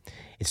adenosine,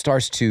 it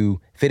starts to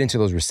fit into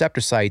those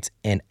receptor sites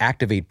and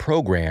activate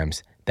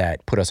programs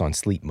that put us on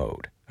sleep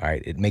mode. All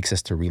right. It makes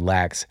us to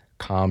relax,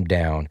 calm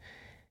down,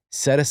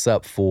 set us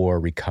up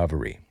for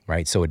recovery,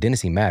 right? So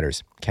adenosine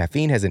matters.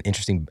 Caffeine has an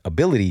interesting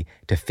ability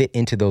to fit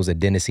into those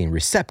adenosine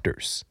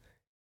receptors.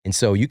 And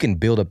so you can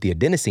build up the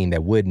adenosine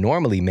that would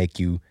normally make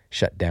you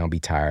shut down, be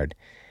tired,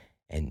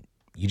 and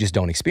you just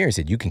don't experience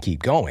it. You can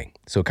keep going.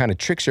 So it kind of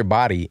tricks your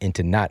body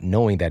into not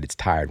knowing that it's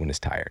tired when it's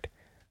tired,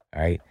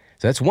 all right?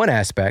 So that's one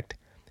aspect.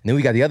 And then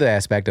we got the other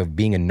aspect of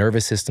being a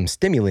nervous system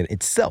stimulant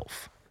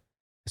itself.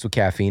 That's what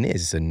caffeine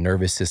is. It's a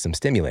nervous system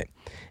stimulant.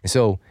 And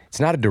so it's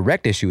not a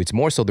direct issue. It's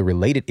more so the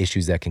related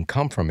issues that can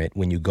come from it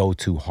when you go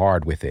too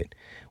hard with it,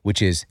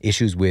 which is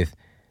issues with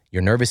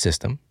your nervous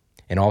system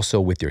and also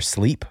with your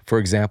sleep, for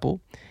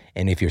example.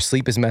 And if your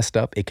sleep is messed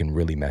up, it can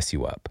really mess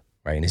you up,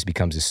 right? And this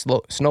becomes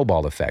a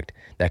snowball effect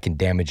that can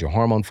damage your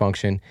hormone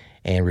function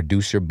and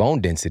reduce your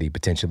bone density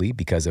potentially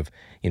because of,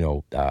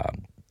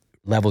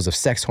 levels of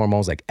sex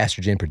hormones like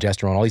estrogen,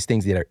 progesterone, all these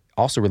things that are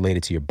also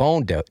related to your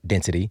bone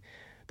density.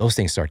 Those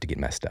things start to get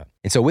messed up.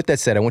 And so with that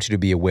said, I want you to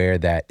be aware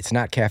that it's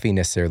not caffeine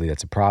necessarily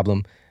that's a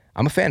problem.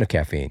 I'm a fan of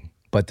caffeine,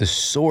 but the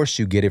source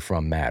you get it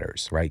from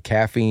matters, right?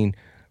 Caffeine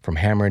from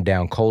hammering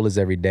down colas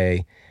every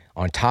day,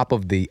 on top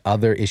of the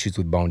other issues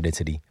with bone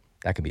density,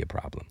 that can be a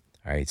problem,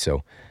 all right?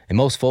 So, and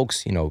most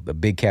folks, the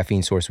big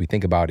caffeine source we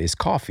think about is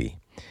coffee.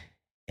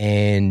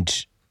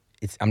 And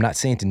I'm not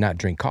saying to not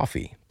drink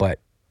coffee, but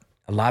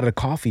a lot of the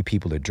coffee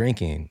people are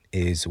drinking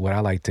is what I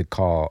like to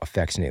call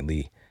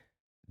affectionately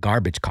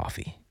garbage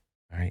coffee.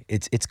 All right,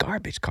 it's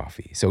garbage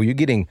coffee. So you're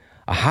getting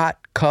a hot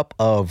cup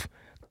of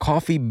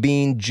coffee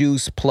bean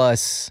juice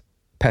plus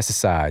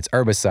pesticides,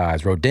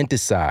 herbicides,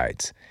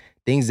 rodenticides,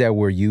 things that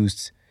were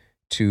used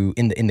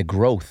in the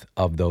growth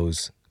of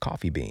those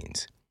coffee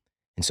beans.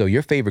 And so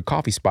your favorite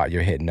coffee spot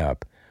you're hitting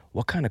up,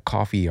 what kind of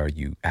coffee are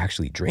you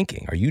actually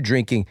drinking? Are you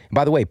drinking,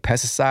 by the way,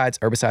 pesticides,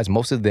 herbicides,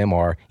 most of them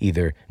are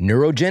either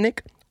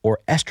neurogenic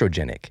or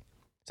estrogenic.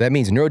 So that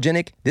means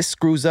neurogenic, this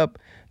screws up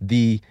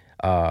the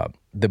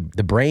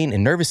brain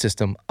and nervous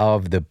system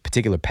of the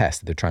particular pest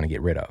that they're trying to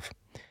get rid of.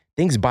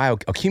 Things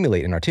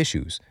bioaccumulate in our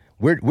tissues.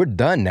 We're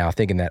done now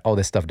thinking that,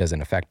 this stuff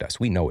doesn't affect us.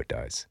 We know it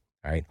does,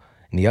 all right?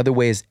 And the other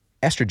way is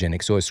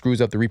estrogenic, so it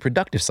screws up the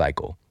reproductive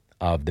cycle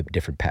of the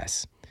different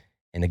pests.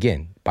 And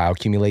again,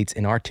 bioaccumulates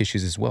in our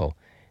tissues as well.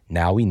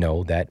 Now we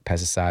know that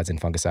pesticides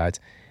and fungicides,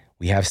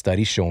 we have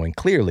studies showing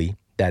clearly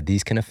that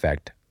these can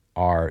affect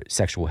our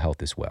sexual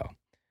health as well.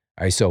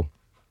 All right, so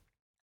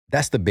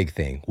that's the big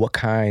thing.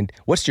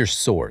 What's your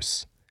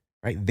source,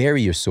 right?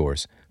 Vary your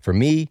source. For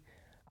me,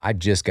 I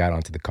just got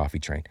onto the coffee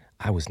train.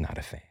 I was not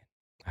a fan.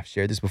 I've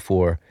shared this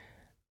before.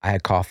 I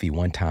had coffee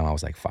one time, I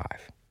was like 5.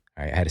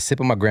 All right, I had a sip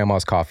of my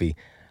grandma's coffee.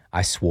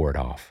 I swore it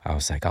off. I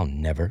was like, I will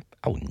never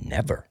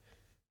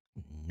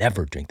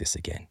drink this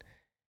again.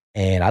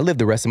 And I lived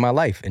the rest of my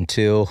life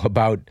until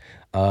about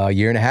a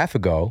year and a half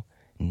ago.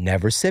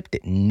 Never sipped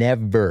it.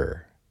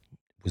 Never.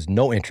 Was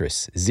no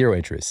interest, zero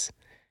interest.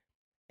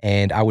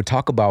 And I would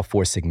talk about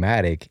Four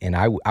Sigmatic, and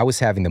I was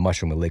having the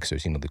mushroom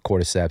elixirs, the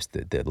cordyceps,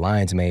 the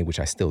lion's mane, which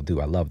I still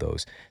do. I love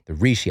those. The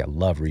reishi, I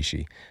love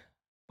reishi.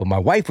 But my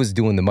wife was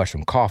doing the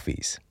mushroom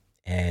coffees,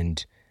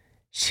 and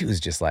she was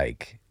just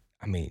like,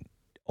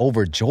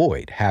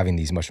 overjoyed having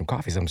these mushroom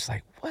coffees. I'm just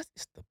like, what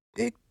is the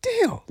big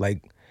deal?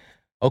 Like,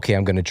 okay,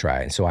 I'm going to try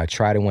it. And so I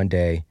tried it one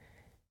day,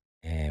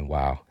 and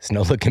wow, it's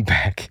no looking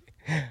back.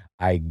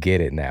 I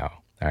get it now.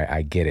 All right,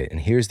 I get it.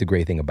 And here's the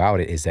great thing about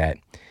it is that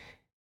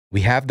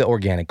we have the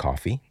organic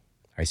coffee.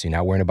 All right, so you're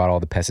not worrying about all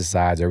the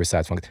pesticides,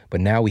 herbicides, fungus, but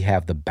now we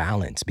have the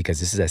balance because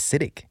this is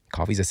acidic.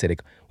 Coffee's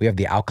acidic. We have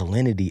the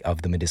alkalinity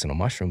of the medicinal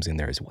mushrooms in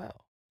there as well.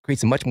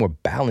 Creates a much more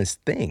balanced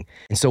thing.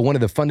 And so one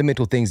of the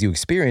fundamental things you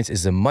experience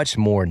is a much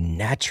more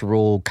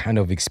natural kind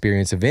of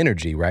experience of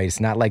energy, right? It's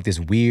not like this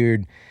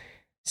weird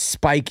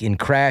spike and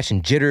crash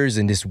and jitters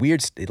and this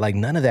weird, like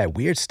none of that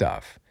weird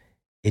stuff.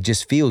 It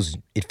just feels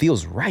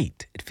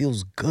right. It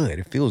feels good.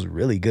 It feels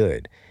really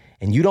good.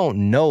 And you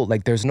don't know,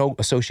 like there's no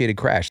associated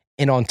crash.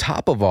 And on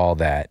top of all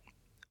that,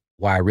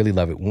 why I really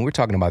love it, when we're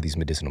talking about these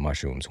medicinal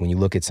mushrooms, when you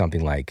look at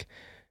something like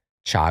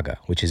chaga,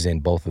 which is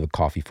in both of the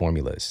coffee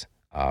formulas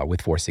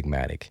with Four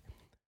Sigmatic,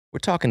 we're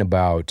talking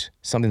about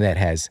something that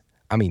has,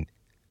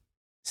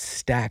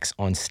 stacks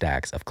on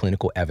stacks of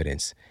clinical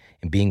evidence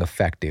and being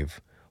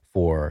effective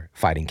for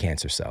fighting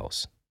cancer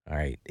cells. All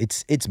right.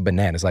 It's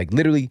bananas. Like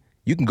literally,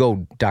 you can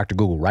go Dr.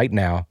 Google right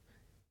now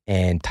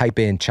and type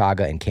in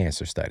chaga and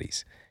cancer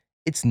studies.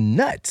 It's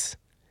nuts.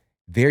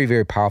 Very,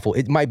 very powerful.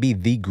 It might be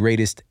the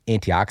greatest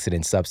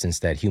antioxidant substance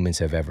that humans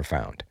have ever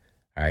found,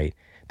 all right,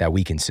 that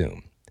we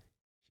consume.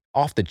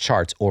 Off the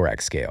charts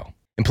ORAC scale.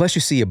 And plus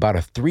you see about a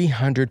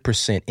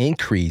 300%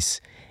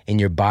 increase in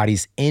your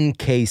body's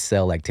NK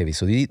cell activity.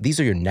 So these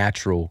are your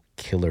natural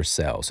killer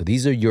cells. So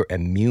these are your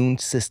immune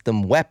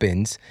system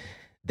weapons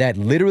that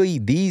literally,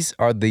 these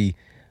are the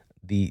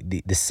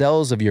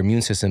cells of your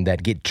immune system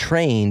that get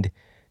trained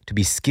to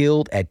be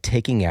skilled at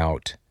taking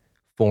out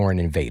foreign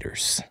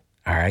invaders,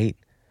 all right?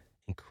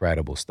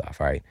 Incredible stuff,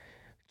 all right?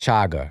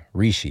 Chaga,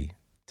 reishi,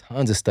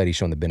 tons of studies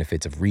showing the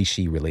benefits of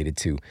reishi related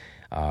to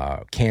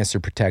cancer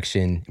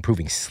protection,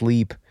 improving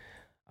sleep.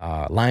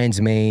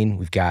 Lion's mane,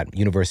 we've got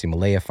University of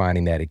Malaya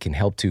finding that it can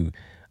help to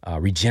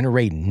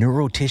regenerate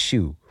neural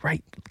tissue,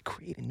 right?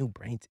 Create a new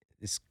brain.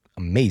 It's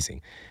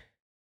amazing.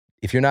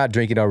 If you're not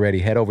drinking already,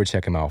 head over,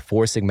 check them out,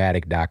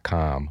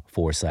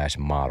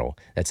 foursigmatic.com/model.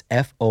 That's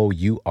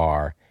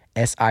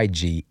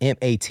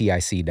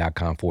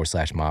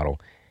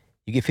FOURSIGMATIC.com/model.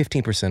 You get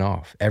 15%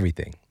 off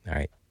everything, all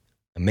right?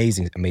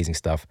 Amazing, amazing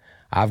stuff.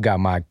 I've got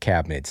my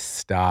cabinet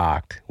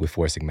stocked with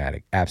Four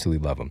Sigmatic.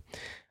 Absolutely love them.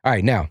 All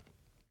right, now,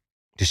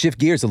 to shift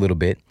gears a little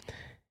bit,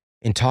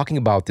 in talking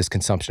about this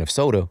consumption of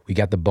soda, we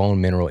got the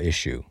bone mineral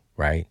issue,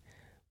 right?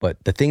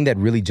 But the thing that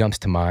really jumps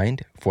to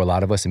mind for a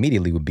lot of us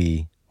immediately would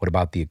be, what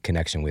about the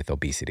connection with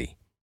obesity?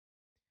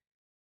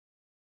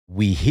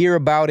 We hear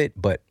about it,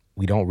 but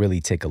we don't really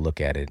take a look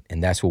at it.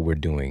 And that's what we're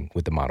doing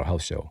with the Model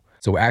Health Show.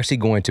 So we're actually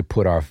going to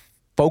put our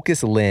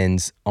focus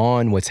lens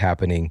on what's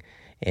happening.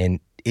 And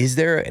is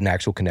there an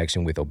actual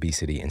connection with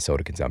obesity and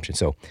soda consumption?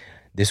 So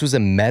this was a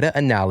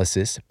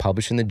meta-analysis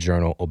published in the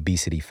journal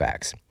Obesity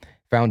Facts.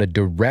 Found a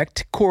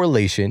direct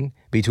correlation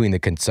between the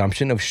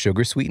consumption of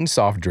sugar-sweetened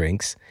soft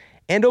drinks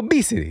and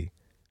obesity,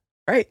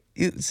 right?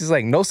 This is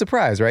like no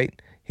surprise, right?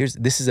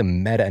 This is a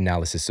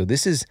meta-analysis. So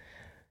this is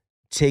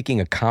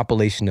taking a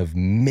compilation of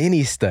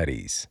many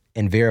studies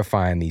and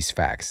verifying these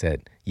facts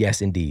that,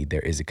 yes, indeed,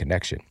 there is a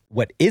connection.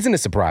 What isn't a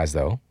surprise,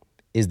 though,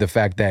 is the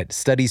fact that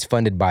studies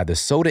funded by the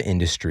soda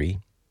industry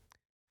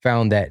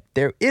found that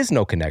there is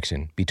no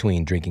connection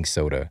between drinking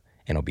soda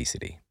and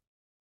obesity.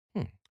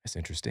 That's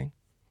interesting.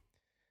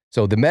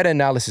 So the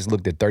meta-analysis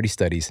looked at 30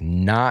 studies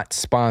not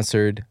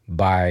sponsored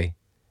by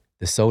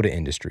the soda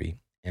industry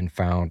and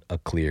found a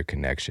clear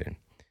connection.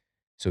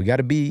 So you got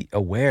to be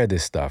aware of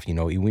this stuff. You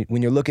know,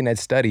 when you're looking at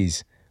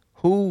studies,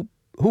 who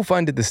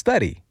funded the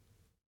study,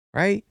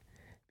 right?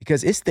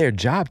 Because it's their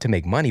job to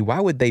make money. Why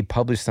would they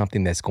publish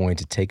something that's going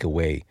to take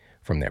away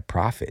from their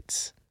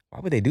profits? Why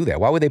would they do that?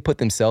 Why would they put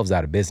themselves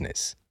out of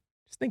business?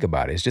 Just think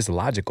about it. It's just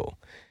logical.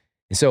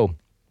 And so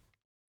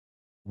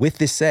with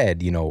this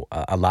said, you know,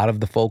 a lot of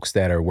the folks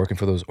that are working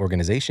for those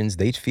organizations,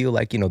 they feel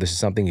like, you know, this is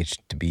something that's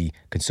to be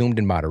consumed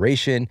in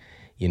moderation.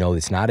 You know,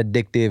 it's not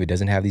addictive. It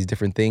doesn't have these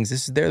different things.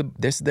 This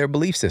is their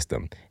belief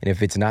system. And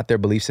if it's not their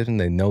belief system,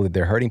 they know that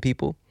they're hurting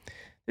people.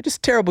 They're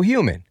just terrible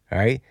human, all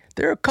right?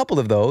 There are a couple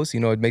of those. You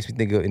know, it makes me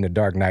think of in The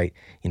Dark Knight,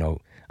 you know,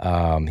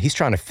 he's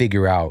trying to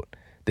figure out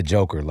the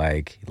Joker,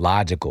 like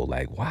logical,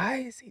 like, why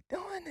is he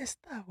doing this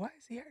stuff? Why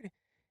is he hurting?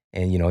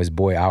 And, you know, his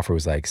boy Alfred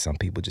was like, some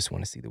people just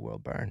want to see the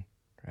world burn,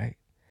 right?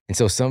 And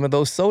so some of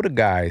those soda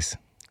guys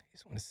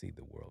just want to see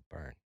the world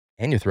burn.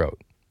 And your throat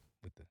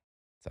with the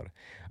soda.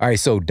 All right,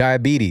 so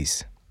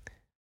diabetes.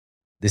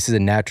 This is a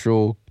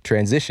natural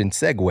transition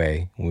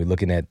segue when we're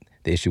looking at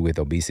the issue with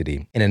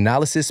obesity. An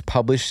analysis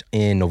published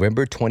in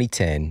November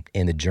 2010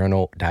 in the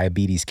journal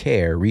Diabetes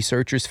Care,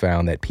 researchers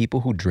found that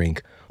people who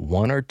drink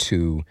 1 or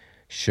 2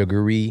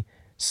 sugary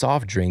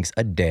soft drinks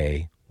a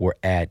day were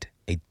at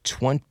a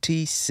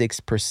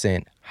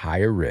 26%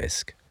 higher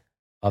risk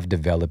of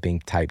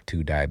developing type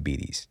 2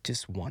 diabetes.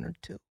 Just 1 or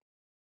 2.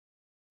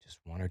 Just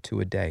 1 or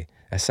 2 a day.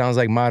 That sounds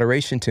like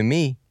moderation to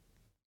me.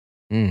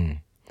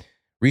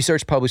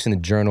 Research published in the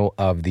Journal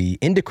of the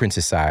Endocrine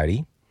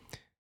Society.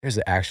 There's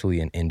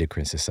actually an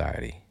endocrine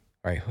society,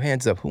 right?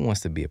 Hands up, who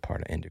wants to be a part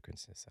of endocrine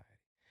society?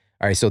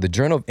 All right, so the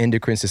Journal of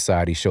Endocrine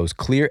Society shows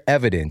clear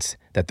evidence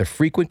that the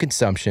frequent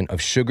consumption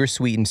of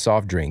sugar-sweetened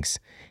soft drinks,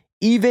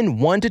 even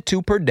 1 to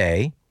 2 per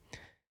day,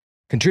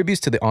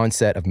 contributes to the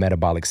onset of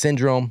metabolic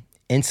syndrome,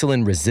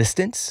 insulin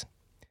resistance,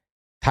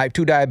 type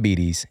 2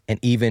 diabetes, and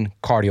even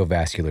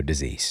cardiovascular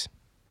disease.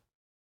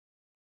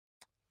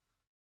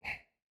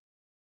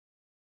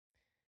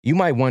 You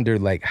might wonder,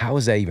 like, how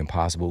is that even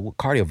possible? Well,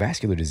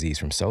 cardiovascular disease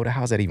from soda,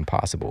 how is that even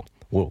possible?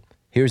 Well,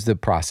 here's the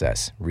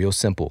process, real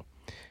simple.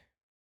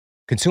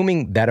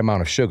 Consuming that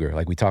amount of sugar,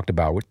 like we talked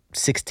about, with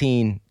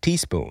 16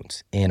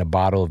 teaspoons in a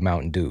bottle of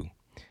Mountain Dew,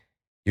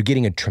 you're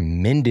getting a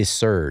tremendous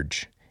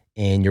surge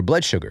in your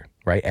blood sugar,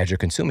 right? As you're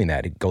consuming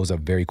that, it goes up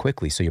very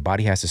quickly. So your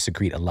body has to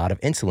secrete a lot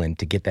of insulin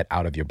to get that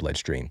out of your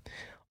bloodstream.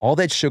 All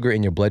that sugar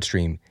in your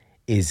bloodstream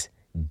is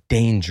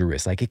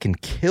dangerous. Like, it can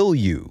kill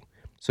you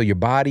So your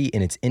body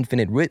in its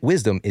infinite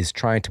wisdom is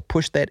trying to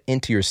push that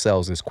into your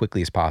cells as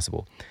quickly as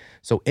possible.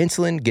 So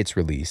insulin gets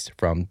released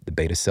from the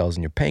beta cells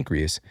in your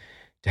pancreas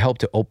to help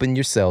to open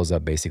your cells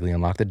up, basically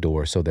unlock the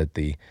door so that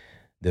the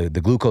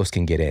glucose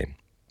can get in.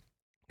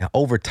 Now,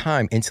 over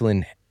time,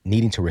 insulin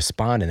needing to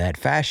respond in that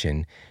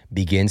fashion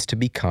begins to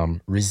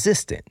become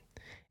resistant.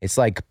 It's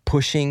like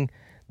pushing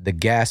the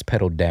gas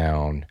pedal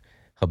down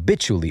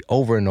habitually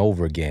over and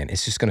over again.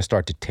 It's just going to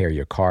start to tear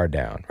your car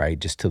down, right?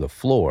 Just to the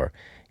floor.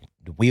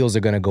 The wheels are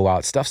going to go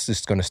out. Stuff's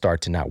just going to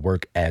start to not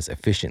work as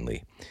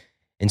efficiently.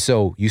 And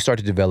so you start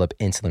to develop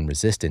insulin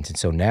resistance. And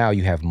so now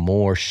you have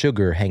more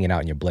sugar hanging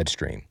out in your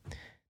bloodstream.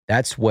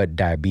 That's what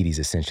diabetes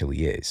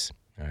essentially is,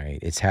 all right?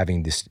 It's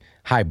having this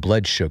high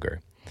blood sugar.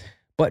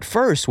 But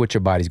first, what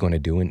your body's going to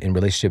do in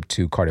relationship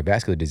to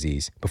cardiovascular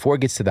disease, before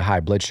it gets to the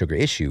high blood sugar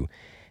issue,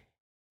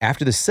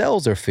 after the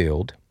cells are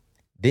filled,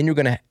 then you're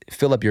going to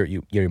fill up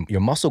your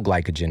muscle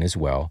glycogen as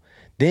well.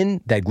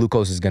 Then that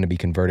glucose is going to be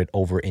converted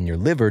over in your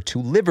liver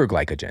to liver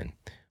glycogen,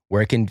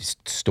 where it can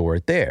store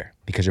it there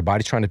because your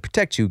body's trying to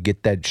protect you,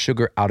 get that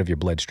sugar out of your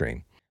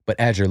bloodstream. But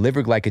as your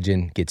liver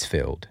glycogen gets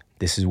filled,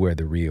 this is where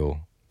the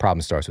real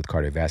problem starts with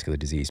cardiovascular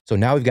disease. So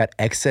now we've got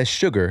excess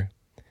sugar,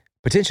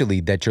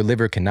 potentially, that your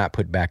liver cannot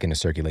put back into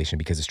circulation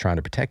because it's trying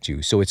to protect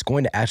you. So it's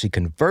going to actually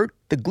convert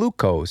the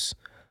glucose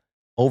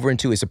over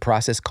into, it's a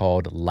process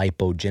called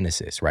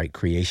lipogenesis, right?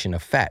 Creation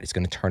of fat. It's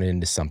going to turn it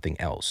into something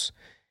else.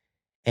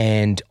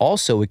 And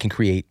also it can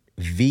create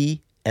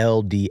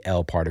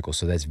VLDL particles.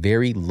 So that's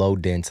very low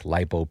dense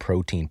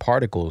lipoprotein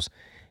particles.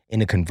 In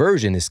the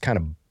conversion, this kind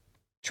of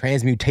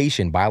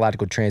transmutation,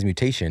 biological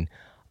transmutation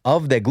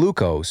of that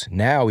glucose.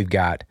 Now we've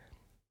got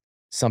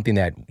something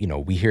that,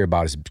 we hear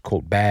about as,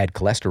 quote, bad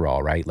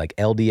cholesterol, right? Like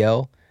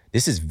LDL.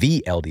 This is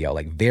VLDL,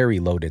 like very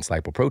low dense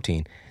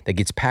lipoprotein that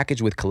gets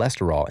packaged with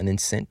cholesterol and then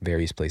sent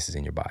various places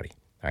in your body.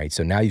 All right.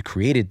 So now you've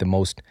created the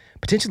most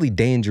potentially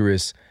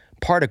dangerous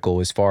particle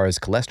as far as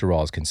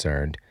cholesterol is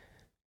concerned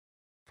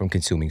from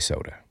consuming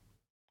soda.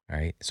 All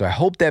right. So I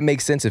hope that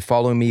makes sense of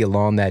following me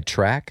along that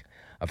track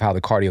of how the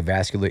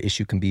cardiovascular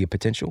issue can be a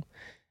potential.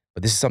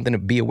 But this is something to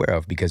be aware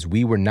of because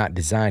we were not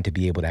designed to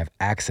be able to have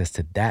access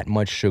to that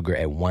much sugar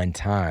at one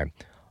time.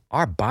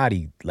 Our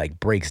body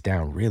breaks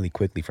down really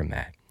quickly from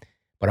that.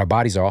 But our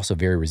bodies are also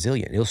very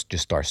resilient. It'll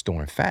just start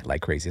storing fat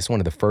like crazy. It's one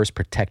of the first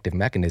protective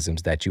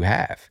mechanisms that you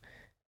have,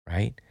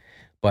 right?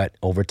 But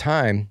over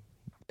time,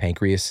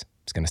 pancreas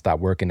is going to stop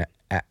working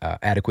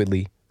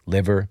adequately,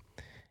 liver,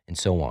 and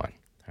so on.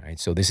 All right.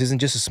 So this isn't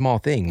just a small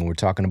thing when we're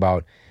talking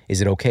about,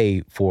 is it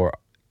okay for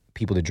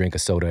people to drink a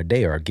soda a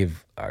day or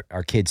give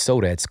our kids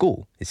soda at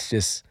school?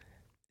 It's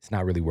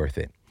not really worth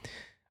it.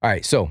 All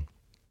right. So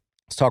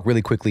let's talk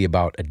really quickly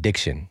about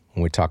addiction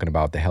when we're talking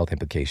about the health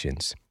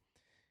implications.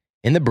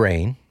 In the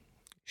brain,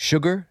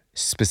 sugar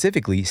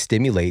specifically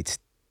stimulates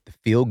the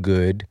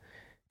feel-good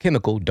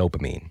chemical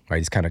dopamine, right?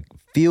 It's kind of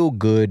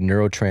feel-good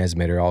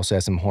neurotransmitter, also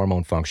has some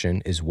hormone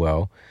function as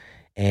well.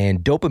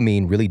 And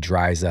dopamine really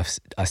drives us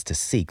to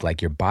seek,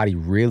 like your body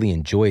really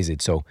enjoys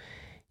it. So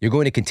you're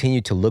going to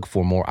continue to look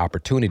for more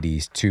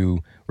opportunities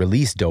to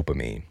release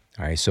dopamine,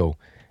 all right? So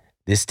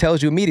this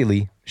tells you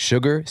immediately,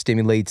 sugar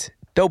stimulates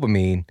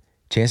dopamine.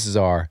 Chances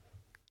are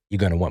you're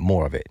going to want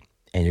more of it,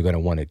 and you're going to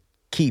want to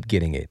keep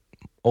getting it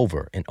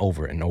over and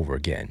over and over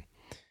again.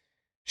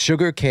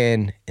 Sugar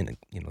can,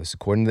 this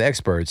according to the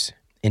experts,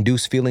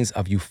 induce feelings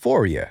of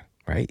euphoria,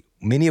 right?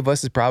 Many of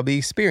us have probably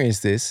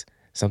experienced this,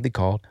 something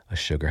called a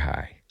sugar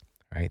high,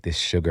 right? This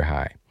sugar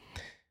high.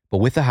 But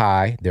with the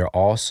high, there are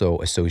also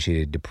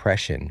associated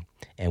depression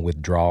and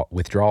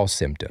withdrawal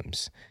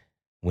symptoms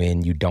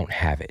when you don't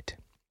have it.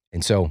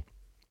 And so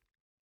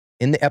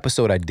in the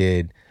episode I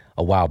did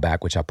a while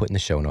back, which I'll put in the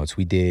show notes,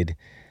 we did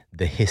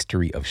the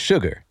history of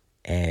sugar.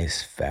 And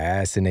it's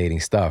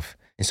fascinating stuff.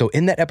 And so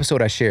in that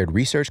episode, I shared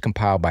research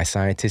compiled by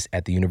scientists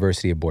at the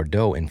University of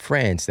Bordeaux in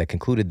France that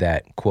concluded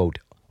that, quote,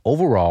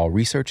 overall,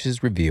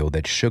 researchers reveal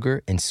that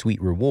sugar and sweet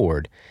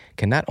reward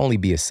can not only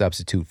be a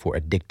substitute for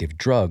addictive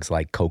drugs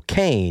like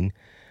cocaine,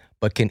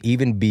 but can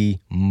even be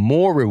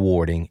more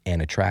rewarding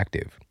and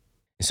attractive.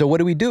 And so what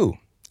do we do?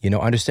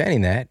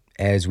 Understanding that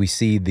as we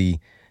see the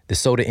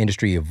soda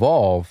industry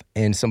evolve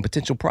and some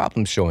potential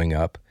problems showing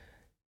up,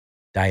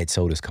 diet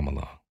sodas come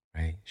along.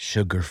 Right?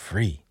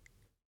 Sugar-free.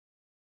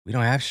 We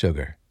don't have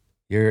sugar.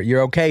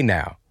 You're okay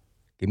now.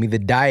 Give me the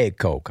Diet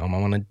Coke. I'm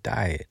on a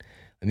diet.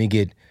 Let me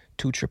get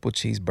 2 triple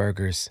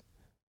cheeseburgers,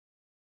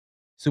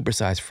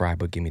 supersized fry,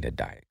 but give me the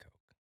Diet Coke.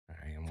 All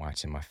right, I'm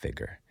watching my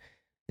figure.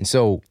 And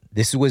so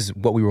this was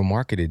what we were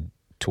marketed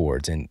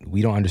towards, and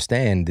we don't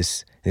understand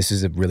this. This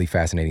is a really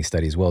fascinating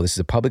study as well. This is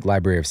a public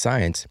library of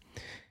science,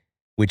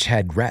 which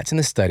had rats in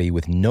the study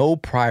with no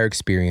prior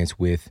experience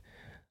with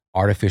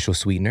artificial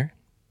sweetener,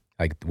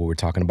 like what we're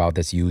talking about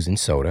that's used in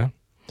soda,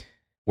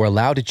 were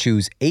allowed to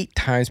choose 8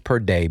 times per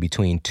day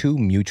between 2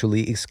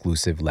 mutually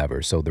exclusive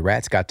levers. So the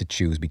rats got to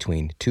choose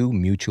between 2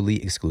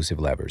 mutually exclusive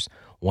levers.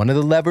 One of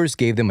the levers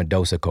gave them a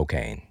dose of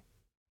cocaine.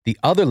 The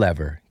other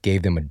lever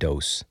gave them a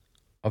dose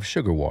of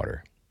sugar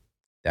water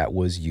that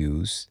was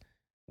used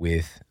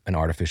with an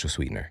artificial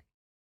sweetener.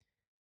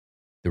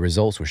 The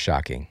results were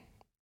shocking.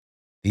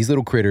 These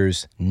little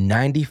critters,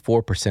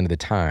 94% of the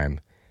time,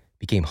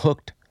 became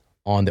hooked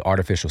on the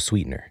artificial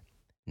sweetener,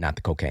 not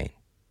the cocaine.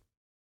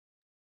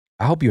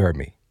 I hope you heard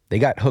me. They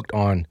got hooked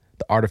on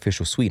the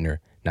artificial sweetener,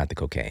 not the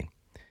cocaine.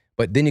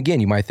 But then again,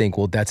 you might think,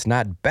 well, that's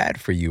not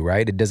bad for you,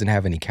 right? It doesn't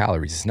have any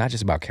calories. It's not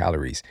just about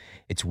calories.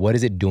 It's what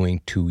is it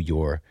doing to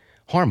your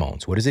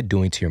hormones? What is it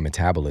doing to your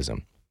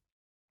metabolism?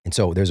 And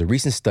so there's a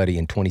recent study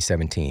in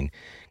 2017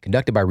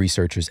 conducted by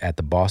researchers at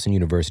the Boston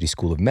University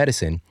School of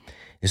Medicine.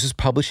 This was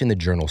published in the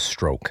journal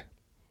Stroke.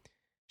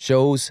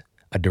 Shows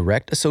a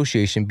direct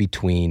association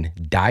between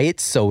diet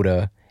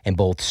soda and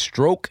both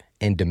stroke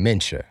and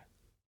dementia.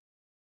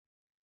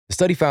 The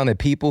study found that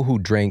people who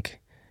drink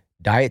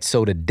diet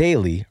soda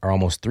daily are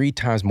almost 3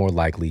 times more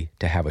likely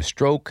to have a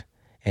stroke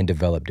and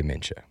develop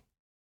dementia.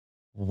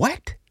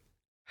 What?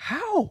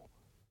 How?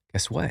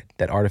 Guess what?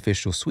 That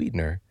artificial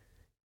sweetener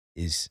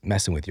is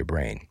messing with your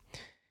brain.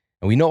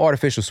 And we know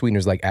artificial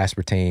sweeteners like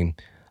aspartame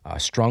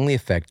strongly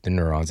affect the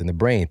neurons in the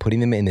brain, putting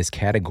them in this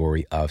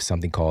category of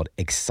something called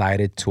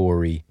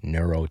excitatory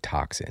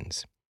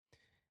neurotoxins.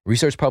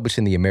 Research published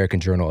in the American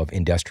Journal of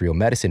Industrial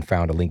Medicine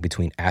found a link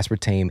between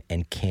aspartame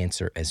and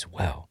cancer as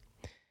well.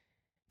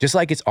 Just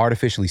like its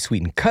artificially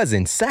sweetened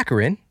cousin,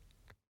 saccharin,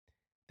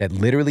 that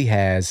literally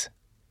has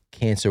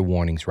cancer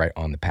warnings right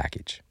on the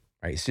package,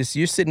 right? It's just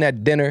you're sitting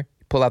at dinner,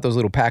 pull out those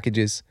little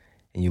packages,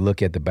 and you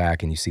look at the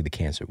back and you see the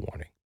cancer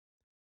warning,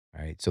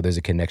 right? So there's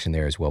a connection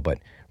there as well. But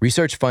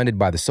research funded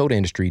by the soda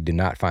industry did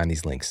not find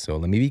these links. So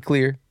let me be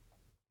clear.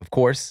 Of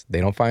course, they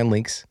don't find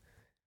links,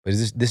 but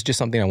this is just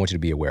something I want you to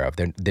be aware of.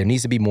 There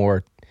needs to be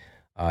more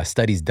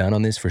studies done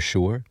on this for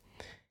sure.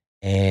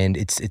 And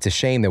it's a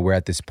shame that we're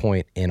at this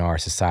point in our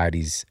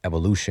society's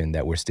evolution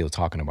that we're still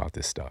talking about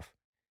this stuff.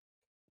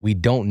 We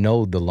don't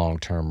know the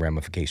long-term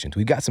ramifications.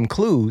 We've got some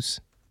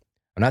clues.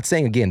 I'm not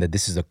saying, again, that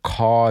this is a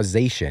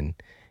causation.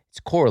 It's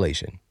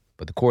correlation.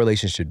 But the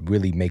correlation should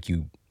really make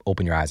you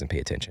open your eyes and pay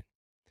attention.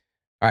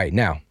 All right,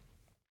 now,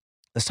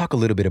 let's talk a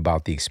little bit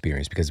about the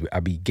experience because I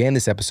began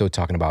this episode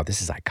talking about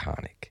this is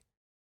iconic,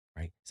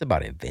 right? It's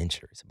about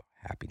adventure. It's about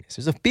happiness.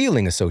 There's a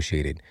feeling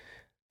associated.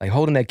 Like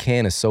holding that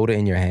can of soda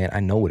in your hand, I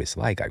know what it's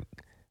like.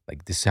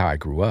 This is how I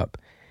grew up.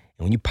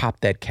 And when you pop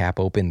that cap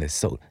open,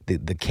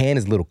 the can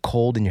is a little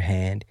cold in your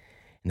hand,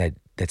 and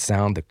that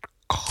sound,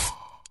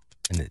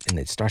 and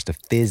it starts to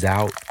fizz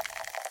out.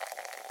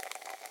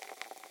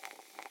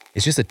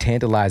 It's just a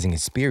tantalizing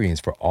experience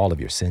for all of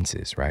your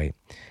senses, right?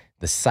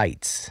 The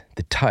sights,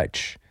 the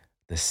touch,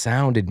 the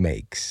sound it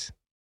makes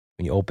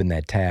when you open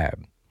that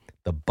tab,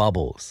 the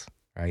bubbles,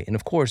 right? And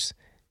of course,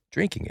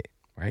 drinking it,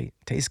 right?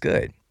 It tastes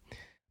good.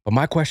 But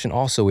my question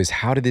also is,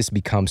 how did this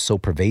become so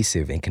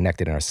pervasive and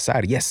connected in our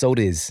society? Yes,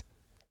 soda's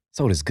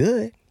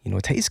good.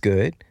 It tastes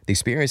good. The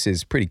experience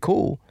is pretty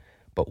cool.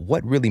 But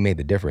what really made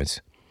the difference?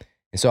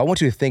 And so I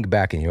want you to think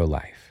back in your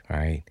life, all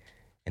right,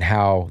 and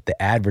how the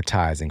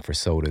advertising for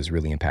sodas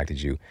really impacted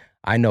you.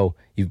 I know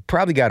you've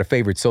probably got a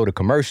favorite soda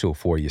commercial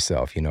for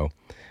yourself,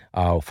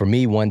 For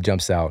me, one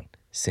jumps out,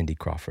 Cindy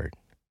Crawford,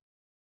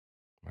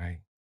 right?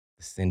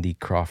 The Cindy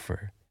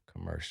Crawford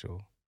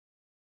commercial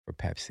for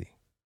Pepsi.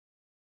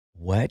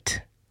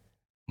 What?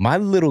 My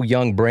little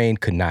young brain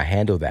could not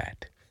handle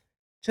that.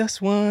 Just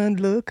one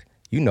look.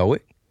 You know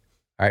it.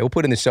 All right, we'll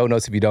put it in the show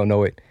notes if you don't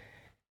know it.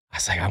 I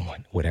was like, I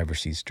want whatever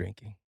she's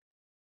drinking.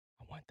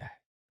 I want that.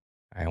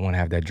 I want to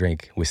have that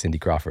drink with Cindy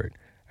Crawford.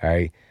 All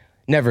right.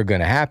 Never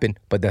going to happen,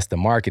 but that's the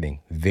marketing.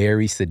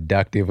 Very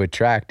seductive,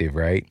 attractive,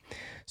 right?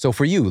 So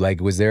for you,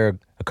 was there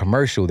a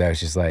commercial that was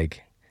just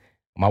like,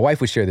 my wife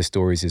would share the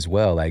stories as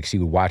well. Like she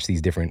would watch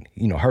these different,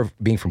 her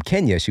being from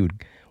Kenya, she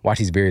would watch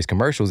these various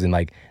commercials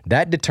and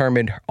that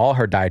determined all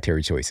her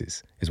dietary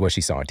choices is what she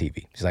saw on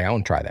TV. She's like, I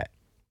want to try that,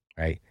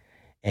 right?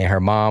 And her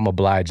mom,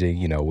 obliging,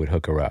 would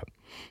hook her up,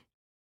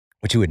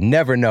 which you would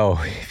never know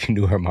if you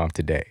knew her mom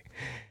today.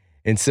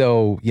 And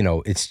so,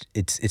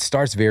 it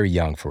starts very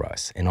young for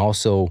us and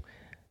also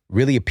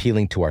really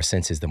appealing to our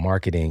senses, the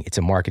marketing. It's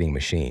a marketing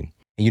machine.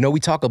 And, we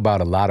talk about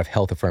a lot of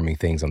health affirming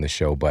things on the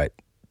show, but,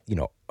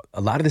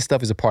 a lot of this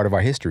stuff is a part of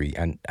our history.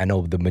 And I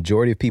know the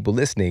majority of people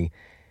listening,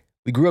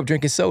 we grew up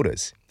drinking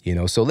sodas,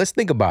 so let's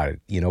think about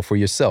it, for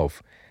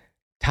yourself.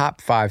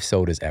 Top 5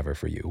 sodas ever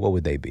for you. What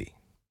would they be?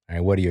 All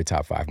right, what are your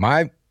top 5?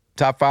 My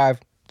top 5,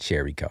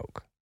 Cherry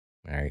Coke.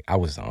 All right, I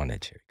was on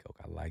that Cherry Coke.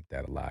 I like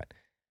that a lot.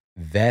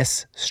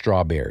 Vess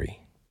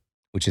Strawberry,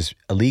 which is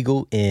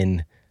illegal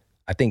in,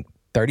 I think,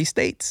 30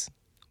 states,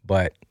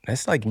 but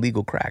that's like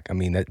legal crack. I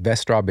mean, that Vess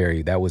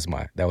Strawberry, that was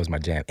my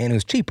jam. And it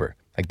was cheaper.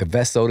 Like the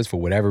Vess sodas, for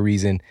whatever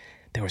reason,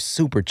 they were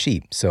super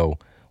cheap. So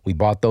we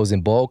bought those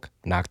in bulk,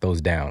 knocked those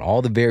down.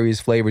 All the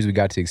various flavors we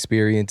got to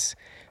experience,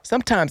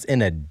 sometimes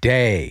in a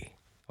day,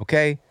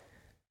 okay?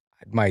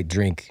 I might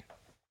drink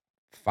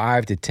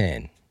 5 to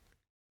 10.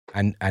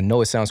 I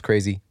know it sounds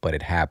crazy, but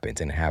it happens,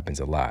 and it happens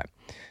a lot.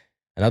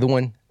 Another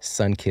one,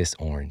 Sunkissed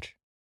Orange.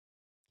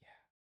 Yeah,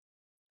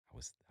 I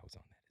was on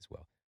that as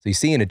well. So you're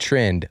seeing a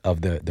trend of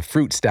the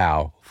fruit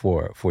style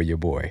for your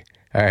boy,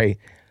 all right?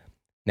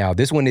 Now,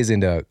 this one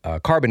isn't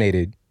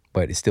carbonated,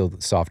 but it's still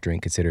a soft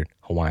drink considered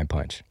Hawaiian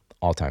Punch,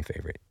 all-time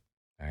favorite.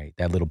 All right,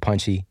 that little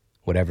punchy,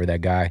 whatever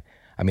that guy.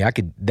 I mean,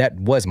 that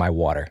was my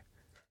water,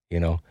 you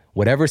know.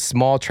 Whatever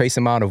small trace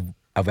amount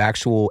of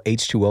actual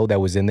H2O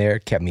that was in there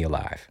kept me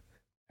alive.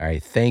 All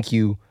right, thank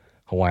you,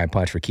 Hawaiian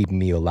Punch, for keeping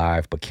me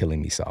alive but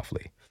killing me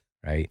softly,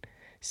 right?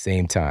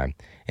 Same time.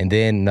 And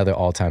then another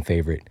all-time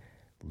favorite,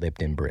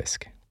 Lipton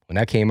Brisk. When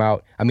that came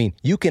out, I mean,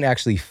 you can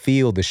actually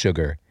feel the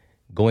sugar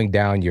going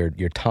down your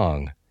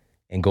tongue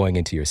and going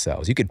into your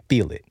cells. You could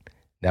feel it.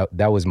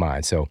 That was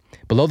mine. So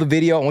below the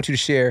video, I want you to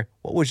share,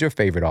 what was your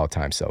favorite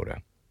all-time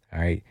soda? All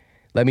right,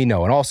 let me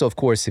know. And also, of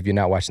course, if you're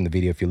not watching the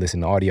video, if you're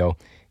listening to audio,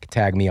 you can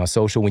tag me on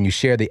social when you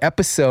share the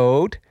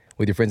episode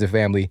with your friends and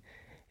family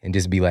and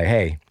just be like,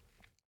 hey,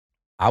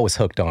 I was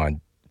hooked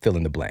on fill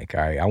in the blank.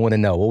 All right, I want to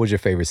know, what was your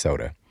favorite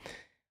soda?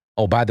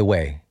 Oh, by the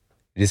way,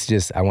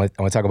 I want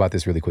to talk about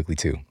this really quickly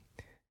too.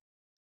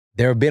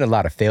 There have been a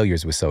lot of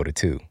failures with soda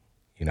too.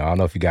 You know, I don't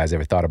know if you guys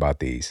ever thought about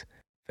these.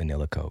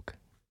 Vanilla Coke.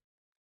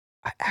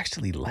 I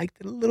actually liked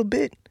it a little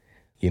bit,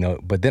 you know,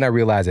 but then I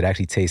realized it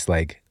actually tastes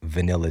like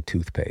vanilla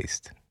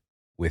toothpaste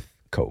with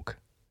Coke.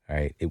 All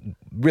right, it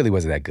really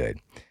wasn't that good.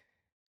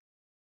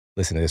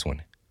 Listen to this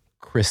one.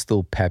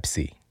 Crystal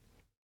Pepsi.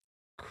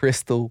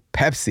 Crystal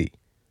Pepsi.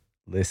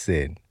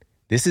 Listen,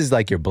 this is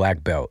like your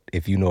black belt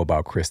if you know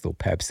about Crystal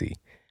Pepsi.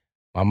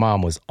 My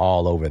mom was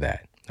all over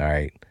that, all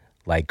right?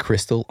 Like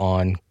crystal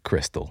on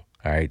crystal,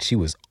 all right? She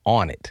was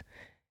on it.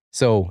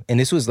 So, and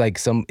this was like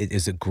it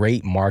is a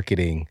great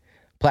marketing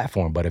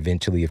platform, but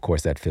eventually, of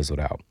course, that fizzled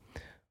out.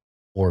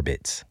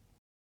 Orbits.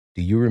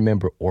 Do you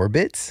remember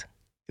Orbits?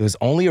 It was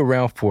only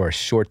around for a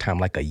short time,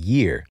 like a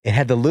year. It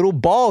had the little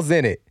balls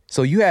in it.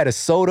 So you had a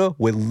soda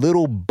with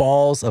little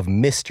balls of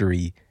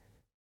mystery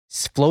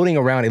floating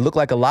around. It looked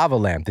like a lava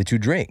lamp that you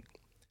drink.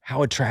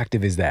 How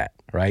attractive is that,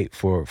 right?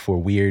 For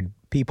weird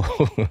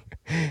people.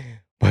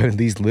 But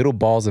these little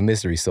balls of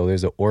mystery. So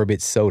there's an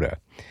Orbit soda.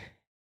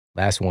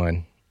 Last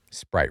one,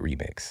 Sprite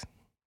Remix.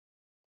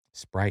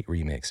 Sprite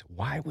Remix.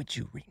 Why would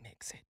you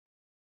remix it?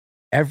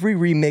 Every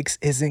remix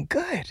isn't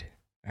good,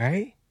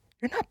 right?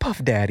 You're not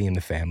Puff Daddy in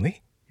the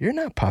family. You're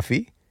not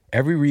Puffy.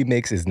 Every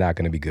remix is not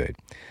going to be good.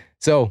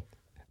 So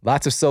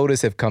lots of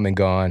sodas have come and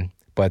gone,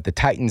 but the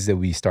titans that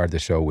we started the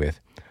show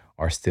with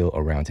are still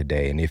around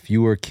today. And if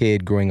you were a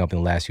kid growing up in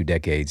the last few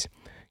decades,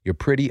 you're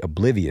pretty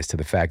oblivious to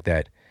the fact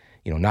that,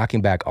 you know,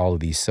 knocking back all of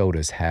these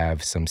sodas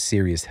have some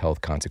serious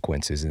health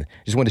consequences. And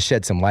I just want to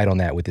shed some light on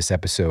that with this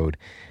episode.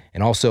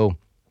 And also,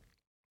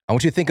 I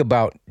want you to think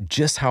about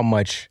just how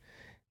much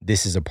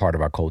this is a part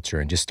of our culture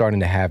and just starting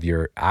to have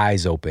your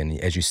eyes open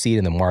as you see it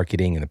in the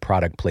marketing and the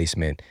product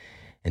placement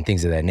and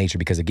things of that nature.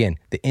 Because again,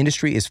 the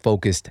industry is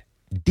focused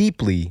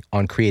deeply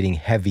on creating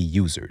heavy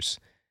users,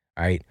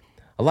 all right?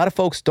 A lot of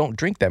folks don't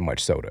drink that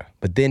much soda,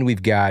 but then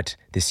we've got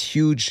this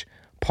huge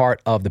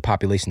part of the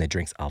population that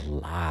drinks a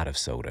lot of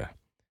soda.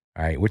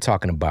 All right, we're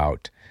talking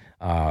about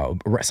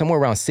somewhere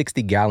around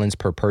 60 gallons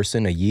per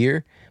person a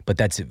year, but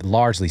that's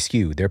largely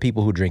skewed. There are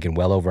people who drink in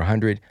well over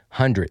 100,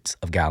 hundreds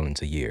of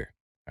gallons a year.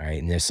 All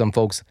right, and there's some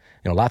folks,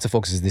 you know, lots of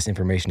folks as this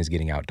information is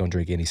getting out, don't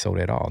drink any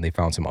soda at all. And they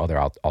found some other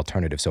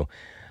alternatives. So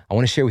I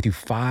want to share with you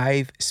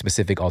 5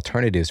 specific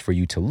alternatives for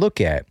you to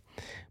look at.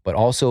 But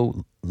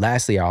also,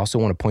 lastly, I also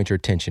want to point your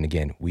attention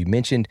again. We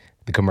mentioned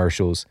the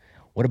commercials.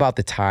 What about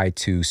the tie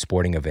to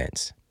sporting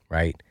events,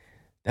 right?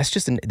 That's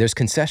just, there's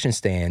concession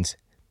stands.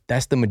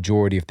 That's the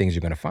majority of things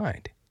you're going to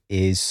find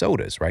is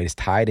sodas, right? It's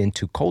tied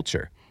into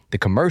culture. The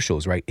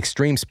commercials, right?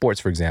 Extreme sports,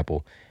 for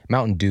example,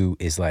 Mountain Dew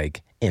is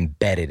like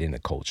embedded in the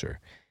culture.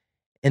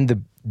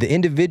 And the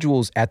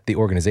individuals at the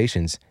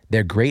organizations,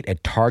 they're great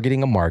at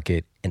targeting a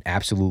market and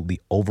absolutely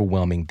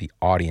overwhelming the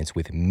audience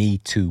with Me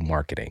Too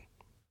marketing,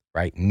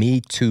 right? Me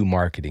Too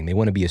marketing. They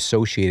want to be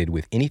associated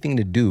with anything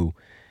to do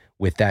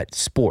with that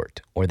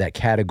sport or that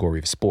category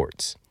of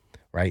sports,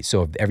 right?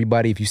 So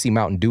if you see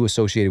Mountain Dew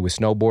associated with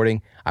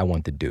snowboarding, I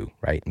want the Dew,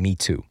 right? Me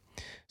Too.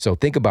 So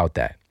think about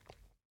that,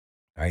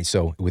 all right?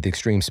 So with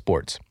extreme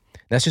sports,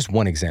 that's just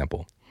one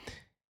example.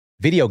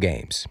 Video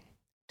games.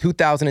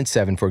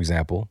 2007, for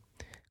example,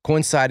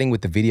 coinciding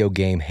with the video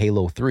game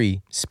Halo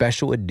 3,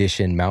 special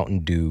edition Mountain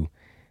Dew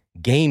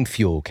Game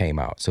Fuel came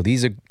out. So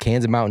these are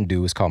cans of Mountain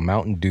Dew. It's called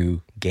Mountain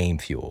Dew Game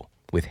Fuel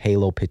with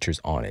Halo pictures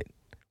on it,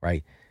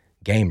 right?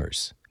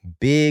 Gamers,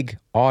 big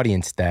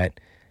audience that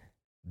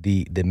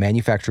the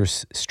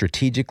manufacturers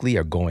strategically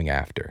are going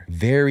after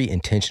very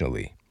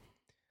intentionally.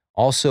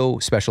 Also,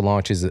 special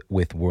launches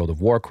with World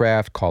of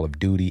Warcraft, Call of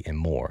Duty, and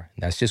more.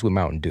 That's just with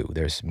Mountain Dew.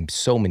 There's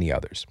so many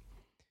others.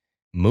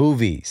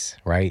 Movies,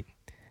 right?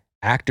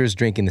 Actors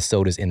drinking the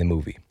sodas in the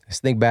movie. Let's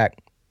think back.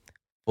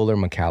 Fuller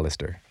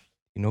McAllister.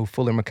 You know who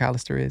Fuller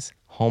McAllister is?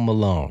 Home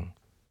Alone.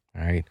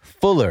 All right.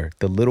 Fuller,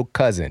 the little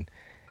cousin,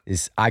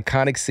 this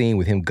iconic scene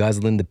with him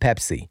guzzling the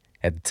Pepsi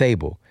at the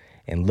table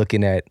and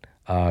looking at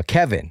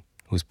Kevin,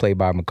 who's played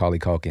by Macaulay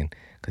Culkin,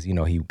 because you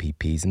know he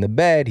pees in the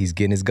bed. He's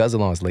getting his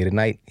guzzle on. It's late at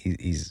night.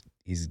 He's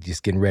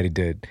just getting ready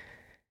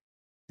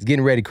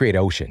to create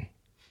ocean.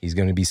 He's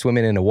going to be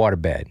swimming in a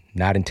waterbed,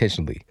 not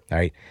intentionally, all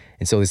right?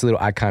 And so this little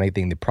iconic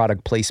thing, the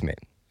product placement,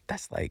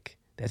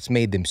 that's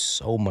made them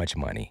so much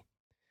money.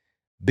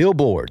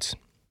 Billboards,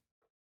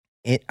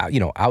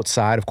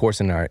 outside, of course,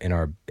 in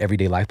our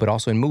everyday life, but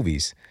also in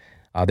movies.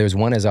 There's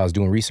one as I was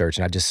doing research,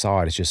 and I just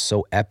saw it. It's just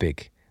so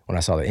epic when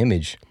I saw the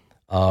image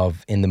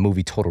of in the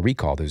movie Total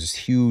Recall. There's this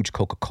huge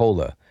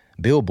Coca-Cola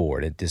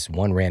billboard at this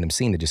one random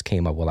scene that just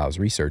came up while I was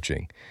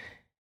researching.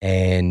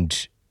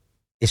 And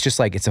it's just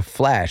like, it's a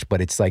flash,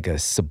 but it's like a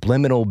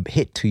subliminal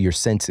hit to your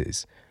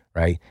senses,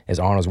 right? As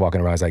Arnold's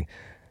walking around, it's like,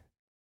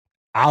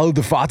 "Al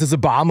the Vater's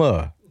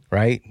Obama,"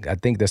 right? I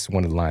think that's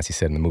one of the lines he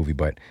said in the movie.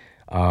 But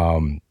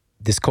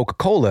this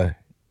Coca-Cola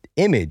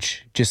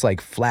image just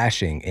like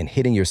flashing and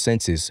hitting your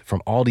senses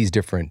from all these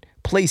different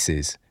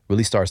places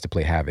really starts to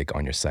play havoc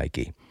on your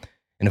psyche.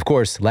 And of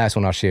course, last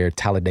one I'll share,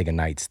 Talladega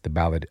Nights, the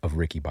Ballad of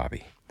Ricky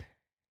Bobby.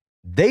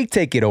 They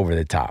take it over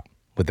the top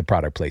with the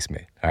product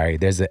placement, all right?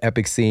 There's an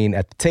epic scene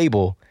at the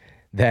table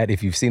that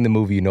if you've seen the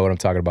movie, you know what I'm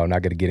talking about. I'm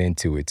not going to get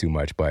into it too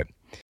much, but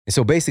and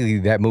so basically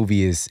that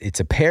movie it's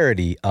a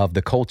parody of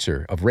the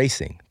culture of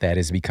racing that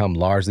has become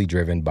largely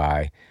driven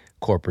by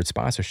corporate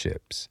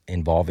sponsorships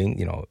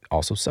involving,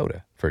 also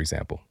soda, for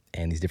example,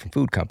 and these different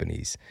food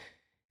companies.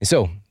 And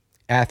so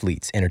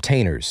athletes,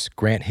 entertainers,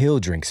 Grant Hill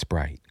drinks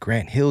Sprite,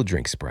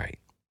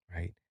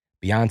 right?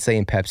 Beyonce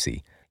and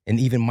Pepsi, and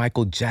even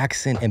Michael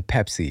Jackson and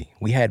Pepsi.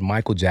 We had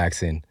Michael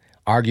Jackson,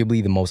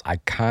 arguably the most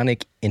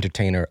iconic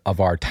entertainer of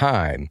our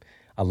time,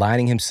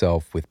 aligning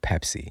himself with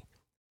Pepsi.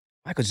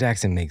 Michael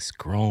Jackson makes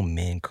grown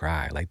men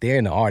cry. Like they're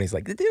in the audience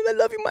like, "I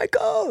love you,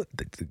 Michael."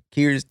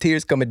 The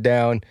tears coming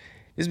down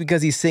just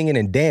because he's singing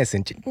and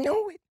dancing. You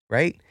know it,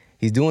 right?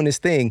 He's doing this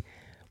thing.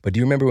 But do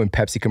you remember when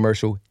Pepsi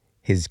commercial,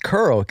 his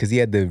curl, because he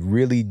had the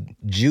really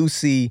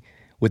juicy,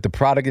 with the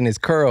product in his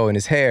curl and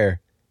his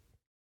hair,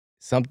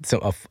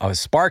 a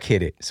spark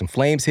hit it, some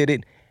flames hit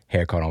it,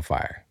 hair caught on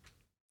fire.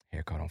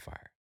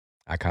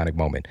 Iconic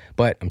moment.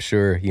 But I'm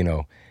sure,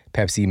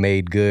 Pepsi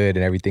made good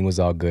and everything was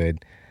all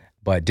good.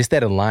 But just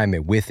that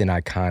alignment with an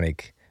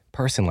iconic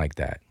person like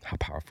that, how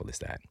powerful is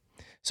that?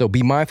 So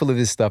be mindful of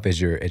this stuff as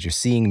you're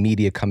seeing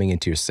media coming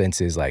into your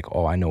senses, like,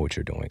 "Oh, I know what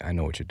you're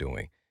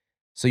doing.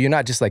 So you're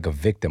not just like a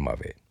victim of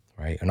it,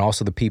 right? And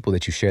also the people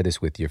that you share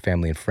this with, your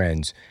family and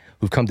friends,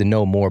 who've come to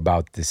know more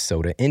about this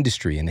soda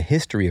industry and the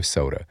history of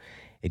soda.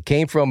 It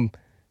came from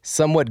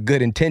somewhat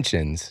good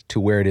intentions to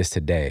where it is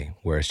today,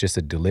 where it's just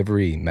a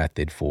delivery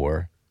method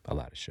for a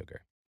lot of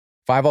sugar.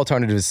 5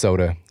 alternatives to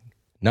soda.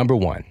 Number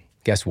 1,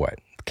 guess what?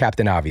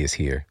 Captain Obvious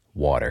here,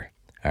 water,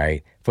 all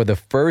right? For the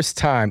first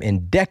time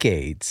in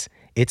decades,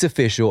 it's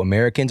official,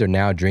 Americans are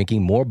now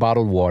drinking more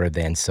bottled water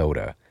than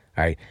soda,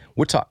 all right?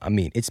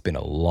 It's been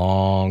a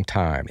long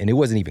time, and it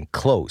wasn't even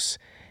close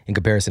in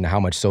comparison to how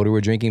much soda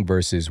we're drinking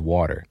versus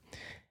water.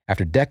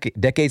 After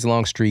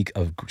decades-long streak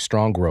of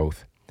strong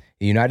growth,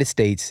 the United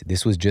States,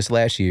 this was just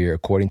last year,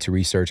 according to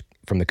research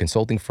from the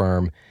consulting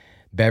firm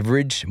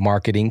Beverage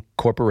Marketing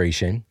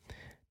Corporation,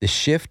 the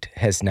shift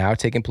has now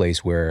taken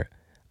place where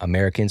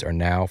Americans are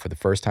now, for the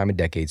first time in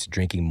decades,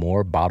 drinking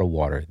more bottled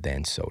water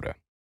than soda,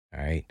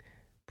 all right?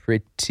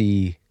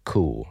 Pretty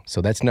cool.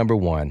 So that's number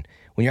 1.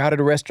 When you're out at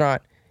a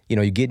restaurant,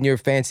 you're getting your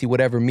fancy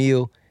whatever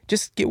meal,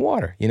 just get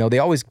water. They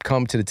always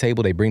come to the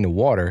table, they bring the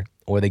water,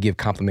 or they give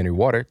complimentary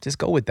water. Just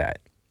go with that,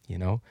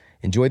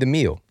 enjoy the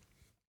meal.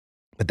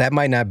 But that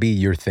might not be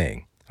your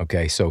thing,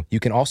 okay? So you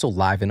can also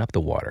liven up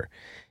the water.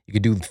 You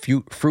could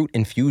do fruit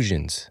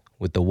infusions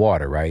with the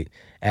water, right?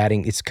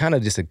 It's kind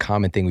of just a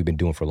common thing we've been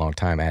doing for a long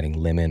time, adding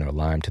lemon or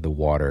lime to the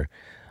water.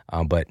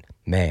 But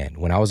man,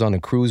 when I was on a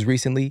cruise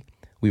recently,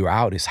 we were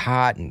out, it's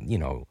hot,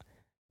 and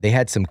they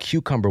had some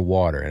cucumber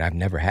water, and I've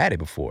never had it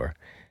before,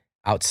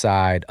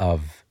 outside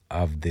of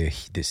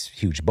this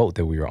huge boat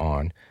that we were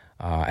on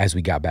as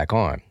we got back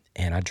on.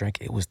 And I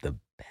drank it. It was the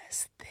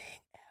best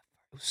thing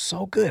ever. It was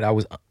so good.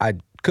 I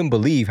couldn't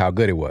believe how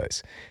good it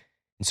was.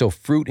 And so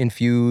fruit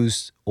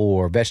infused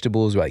or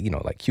vegetables,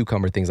 like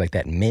cucumber, things like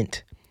that,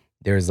 mint.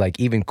 There's like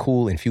even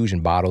cool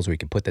infusion bottles where you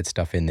can put that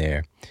stuff in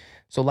there.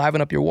 So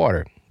liven up your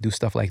water, do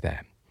stuff like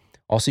that.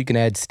 Also, you can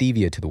add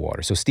stevia to the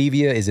water. So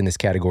stevia is in this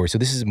category. So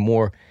this is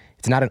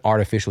it's not an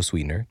artificial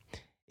sweetener.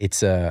 It's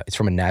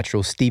from a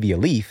natural stevia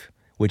leaf,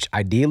 which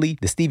ideally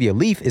the stevia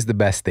leaf is the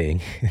best thing.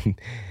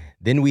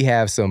 Then we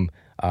have some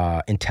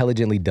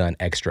intelligently done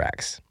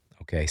extracts.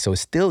 Okay, so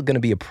it's still going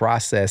to be a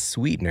processed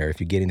sweetener if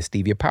you're getting the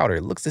stevia powder.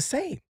 It looks the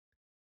same.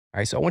 All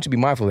right, so I want you to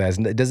be mindful of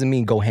that. It doesn't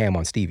mean go ham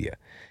on stevia.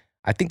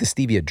 I think the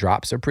stevia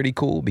drops are pretty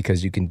cool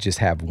because you can just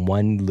have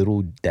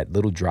that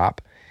little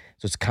drop.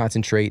 So it's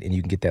concentrate and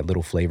you can get that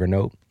little flavor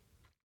note.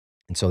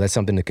 And so that's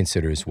something to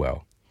consider as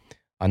well.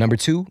 Number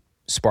 2,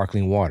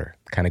 sparkling water.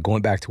 Kind of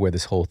going back to where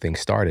this whole thing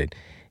started,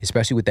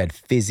 especially with that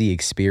fizzy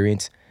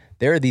experience.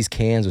 There are these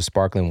cans of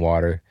sparkling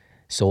water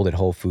sold at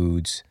Whole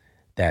Foods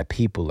that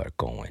people are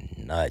going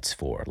nuts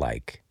for.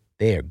 Like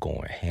they are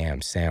going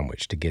ham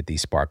sandwich to get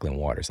these sparkling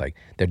waters. Like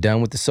they're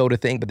done with the soda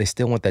thing, but they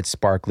still want that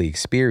sparkly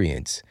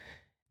experience,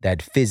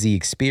 that fizzy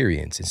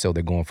experience. And so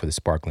they're going for the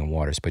sparkling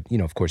waters. But,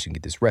 of course, you can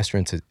get this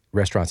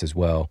restaurants as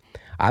well.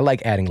 I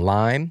like adding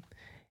lime.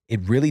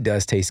 It really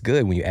does taste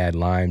good when you add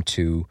lime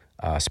to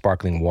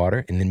sparkling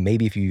water. And then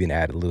maybe if you even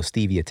add a little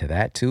stevia to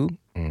that too,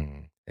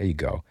 there you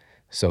go.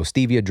 So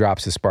stevia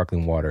drops of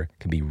sparkling water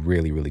can be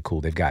really, really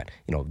cool. They've got,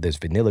 there's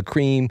vanilla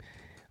cream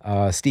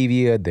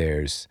stevia,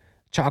 there's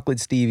chocolate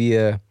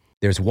stevia,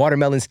 there's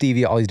watermelon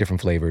stevia, all these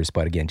different flavors.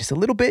 But again, just a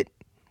little bit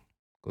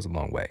goes a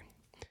long way.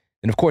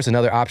 And of course,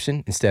 another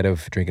option, instead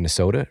of drinking a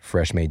soda,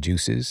 fresh made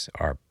juices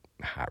are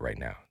hot right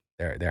now.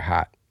 They're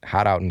hot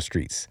out in the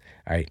streets.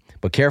 All right.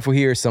 But careful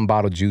here, some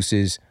bottled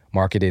juices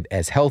marketed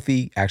as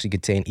healthy actually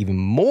contain even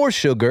more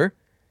sugar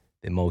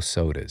than most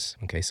sodas.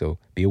 Okay, so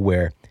be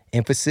aware.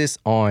 Emphasis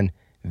on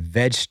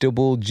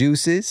vegetable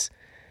juices.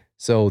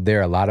 So there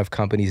are a lot of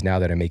companies now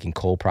that are making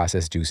cold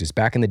processed juices.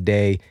 Back in the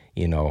day,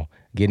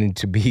 getting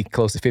to be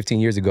close to 15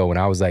 years ago when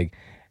I was like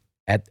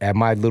at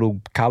my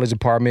little college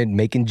apartment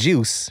making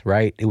juice,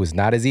 right? It was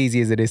not as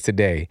easy as it is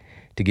today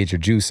to get your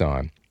juice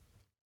on.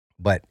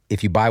 But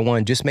if you buy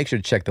one, just make sure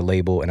to check the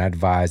label, and I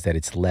advise that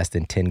it's less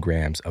than 10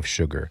 grams of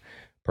sugar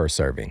per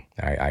serving,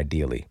 all right,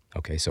 ideally.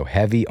 Okay, so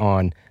heavy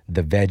on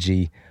the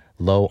veggie,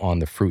 low on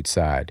the fruit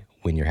side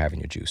when you're having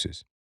your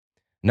juices.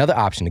 Another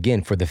option,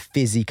 again, for the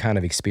fizzy kind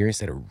of experience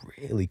that are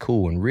really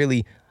cool and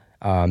really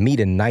meet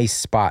a nice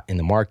spot in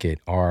the market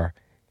are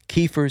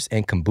kefirs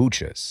and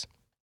kombuchas.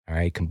 All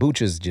right,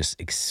 kombuchas just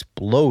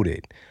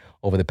exploded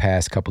over the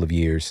past couple of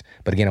years.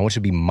 But again, I want you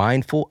to be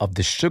mindful of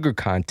the sugar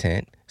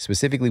content,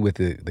 specifically with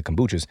the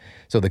kombuchas.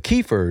 So the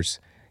kefirs,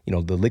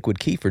 the liquid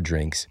kefir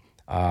drinks,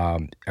 are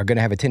going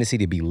to have a tendency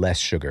to be less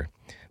sugar.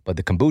 But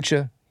the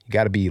kombucha, you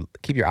got to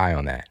keep your eye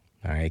on that.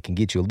 All right, it can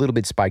get you a little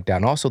bit spiked out.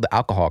 And also the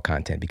alcohol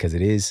content, because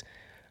it is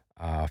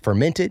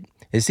fermented.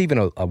 There's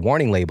even a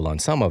warning label on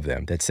some of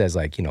them that says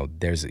it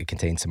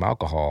contains some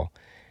alcohol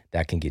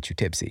that can get you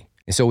tipsy.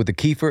 And so with the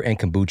kefir and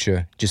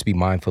kombucha, just be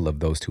mindful of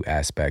those two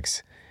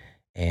aspects.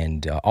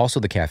 And also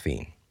the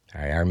caffeine.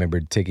 All right, I remember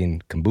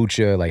taking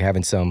kombucha, like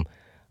having some,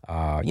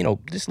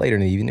 just later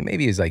in the evening.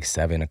 Maybe it was like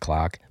 7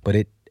 o'clock, but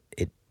it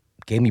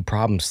gave me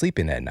problems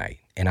sleeping that night.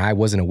 And I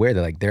wasn't aware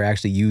that they're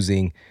actually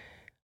using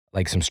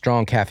some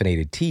strong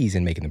caffeinated teas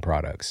in making the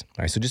products.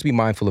 All right, so just be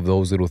mindful of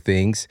those little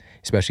things,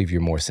 especially if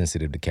you're more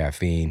sensitive to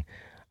caffeine,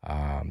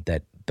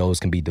 that those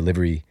can be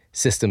delivery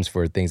systems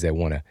for things that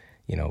want to,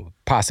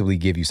 possibly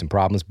give you some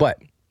problems.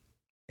 But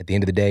at the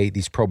end of the day,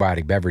 these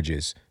probiotic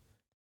beverages,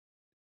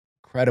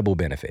 incredible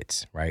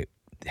benefits, right?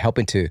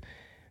 Helping to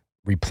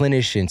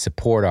replenish and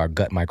support our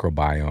gut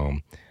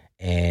microbiome.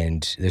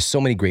 And there's so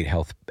many great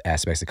health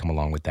aspects that come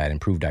along with that.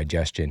 Improved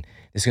digestion.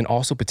 This can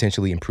also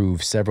potentially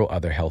improve several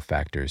other health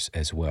factors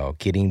as well,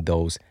 getting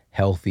those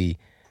healthy,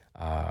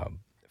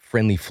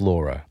 friendly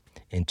flora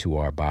into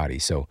our body.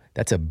 So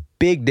that's a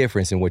big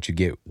difference in what you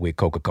get with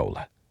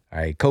Coca-Cola. All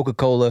right,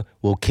 Coca-Cola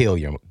will kill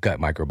your gut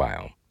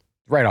microbiome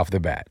right off the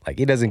bat.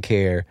 It doesn't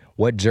care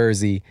what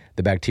jersey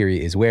the bacteria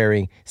is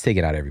wearing. It's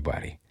taking out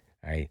everybody.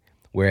 All right.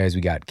 Whereas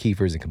we got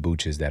kefirs and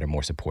kombuchas that are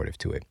more supportive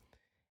to it.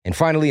 And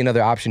finally,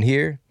 another option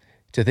here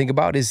to think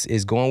about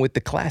is going with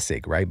the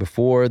classic, right?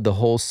 Before the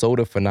whole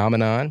soda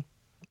phenomenon,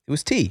 it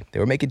was tea. They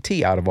were making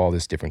tea out of all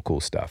this different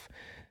cool stuff.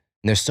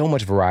 And there's so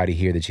much variety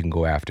here that you can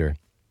go after.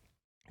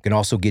 You can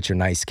also get your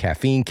nice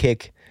caffeine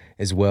kick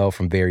as well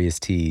from various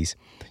teas.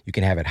 You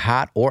can have it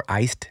hot or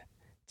iced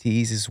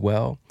teas as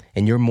well.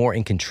 And you're more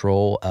in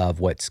control of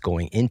what's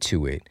going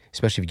into it,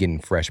 especially if you're getting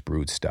fresh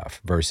brewed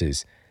stuff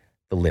versus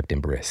the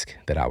Lipton Brisk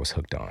that I was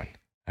hooked on.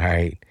 All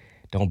right.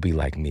 Don't be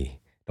like me.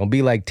 Don't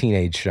be like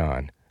teenage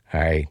Sean.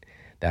 All right.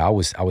 That I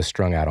was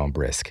strung out on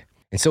Brisk.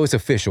 And so it's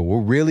official.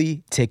 We're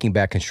really taking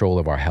back control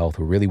of our health.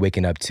 We're really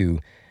waking up to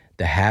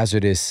the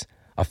hazardous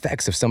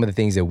effects of some of the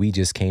things that we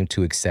just came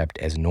to accept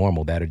as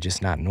normal that are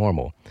just not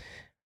normal.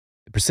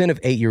 The percent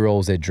of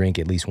 8-year-olds that drink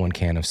at least one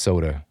can of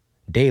soda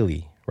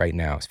daily right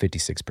now is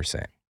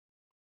 56%.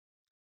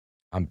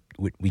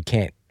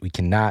 We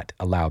cannot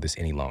allow this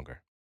any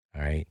longer.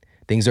 All right.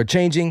 Things are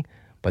changing,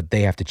 but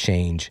they have to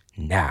change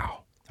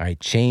now. All right.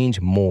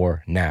 Change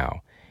more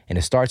now. And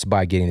it starts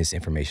by getting this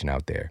information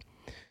out there.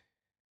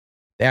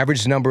 The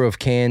average number of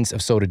cans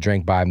of soda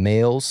drank by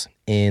males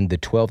in the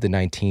 12 to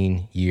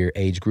 19 year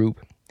age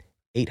group,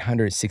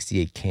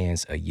 868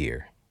 cans a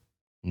year.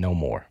 No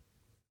more.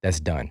 That's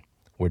done.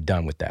 We're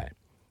done with that.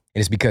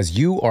 And it's because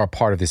you are a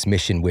part of this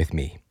mission with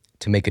me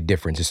to make a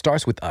difference. It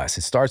starts with us.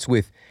 It starts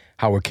with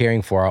how we're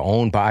caring for our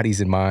own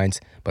bodies and minds,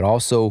 but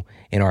also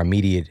in our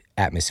immediate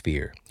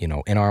atmosphere, in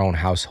our own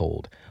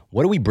household.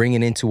 What are we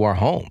bringing into our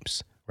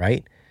homes,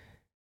 right?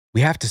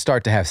 We have to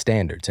start to have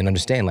standards and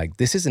understand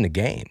this isn't a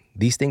game.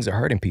 These things are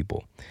hurting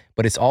people.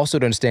 But it's also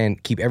to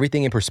understand, keep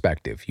everything in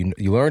perspective.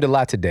 You learned a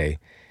lot today.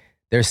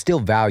 There's still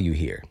value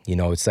here.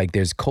 It's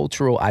there's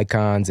cultural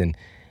icons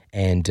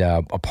and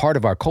a part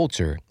of our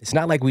culture. It's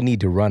not like we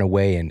need to run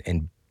away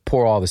and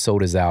pour all the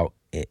sodas out,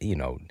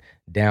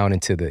 down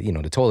into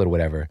the toilet or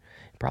whatever.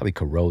 Probably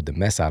corrode the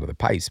mess out of the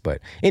pipes. But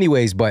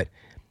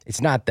it's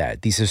not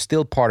that. These are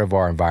still part of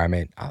our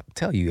environment. I'll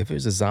tell you, if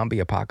there's a zombie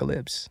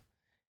apocalypse,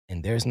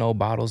 and there's no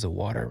bottles of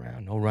water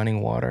around, no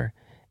running water,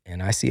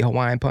 and I see a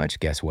Hawaiian Punch,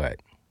 guess what?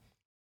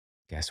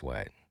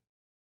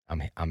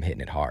 I'm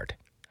hitting it hard.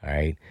 all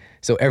right?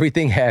 So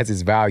everything has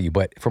its value,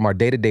 but from our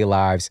day-to-day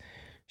lives,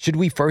 should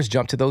we first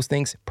jump to those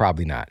things?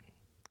 Probably not.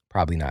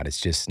 Probably not. It's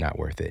just not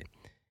worth it.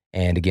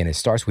 And again, it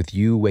starts with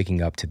you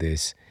waking up to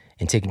this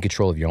and taking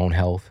control of your own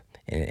health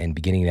and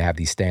beginning to have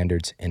these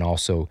standards, and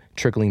also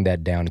trickling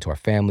that down into our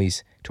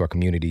families, to our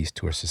communities,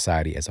 to our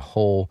society as a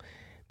whole,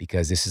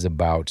 because this is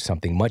about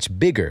something much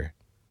bigger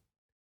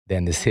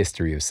than this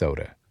history of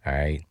soda, all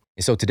right?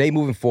 And so today,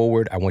 moving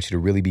forward, I want you to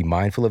really be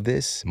mindful of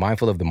this,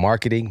 mindful of the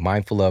marketing,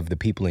 mindful of the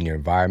people in your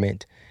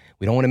environment.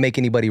 We don't want to make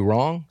anybody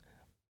wrong.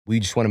 We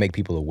just want to make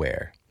people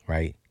aware,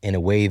 right? In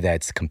a way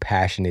that's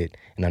compassionate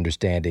and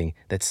understanding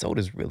that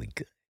soda's really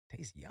good, it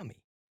tastes yummy,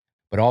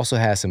 but also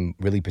has some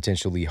really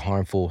potentially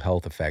harmful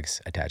health effects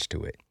attached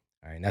to it.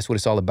 All right, and that's what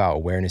it's all about.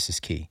 Awareness is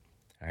key.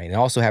 All right, and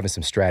also having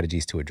some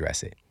strategies to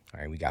address it.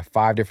 All right, we got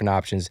 5 different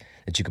options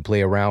that you can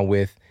play around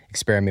with,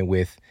 experiment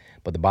with,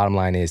 but the bottom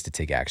line is to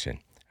take action.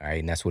 All right,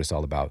 and that's what it's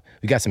all about.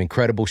 We got some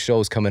incredible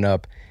shows coming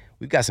up.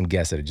 We've got some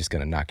guests that are just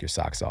gonna knock your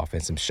socks off,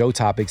 and some show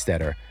topics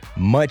that are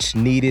much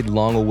needed,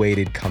 long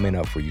awaited coming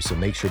up for you. So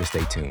make sure to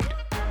stay tuned.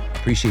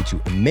 Appreciate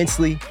you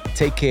immensely.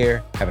 Take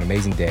care. Have an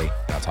amazing day,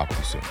 and I'll talk with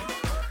you soon.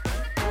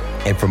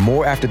 And for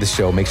more after the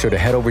show, make sure to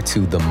head over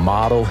to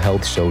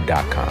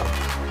themodelhealthshow.com.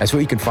 That's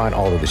where you can find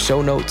all of the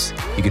show notes.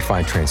 You can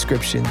find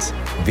transcriptions,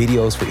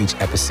 videos for each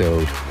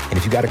episode. And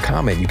if you got a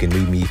comment, you can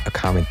leave me a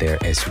comment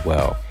there as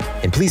well.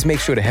 And please make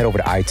sure to head over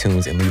to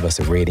iTunes and leave us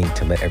a rating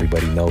to let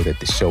everybody know that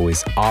the show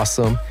is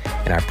awesome.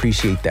 And I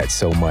appreciate that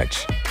so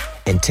much.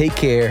 And take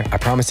care. I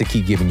promise to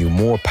keep giving you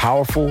more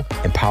powerful,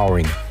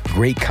 empowering,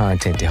 great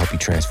content to help you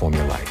transform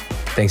your life.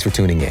 Thanks for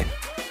tuning in.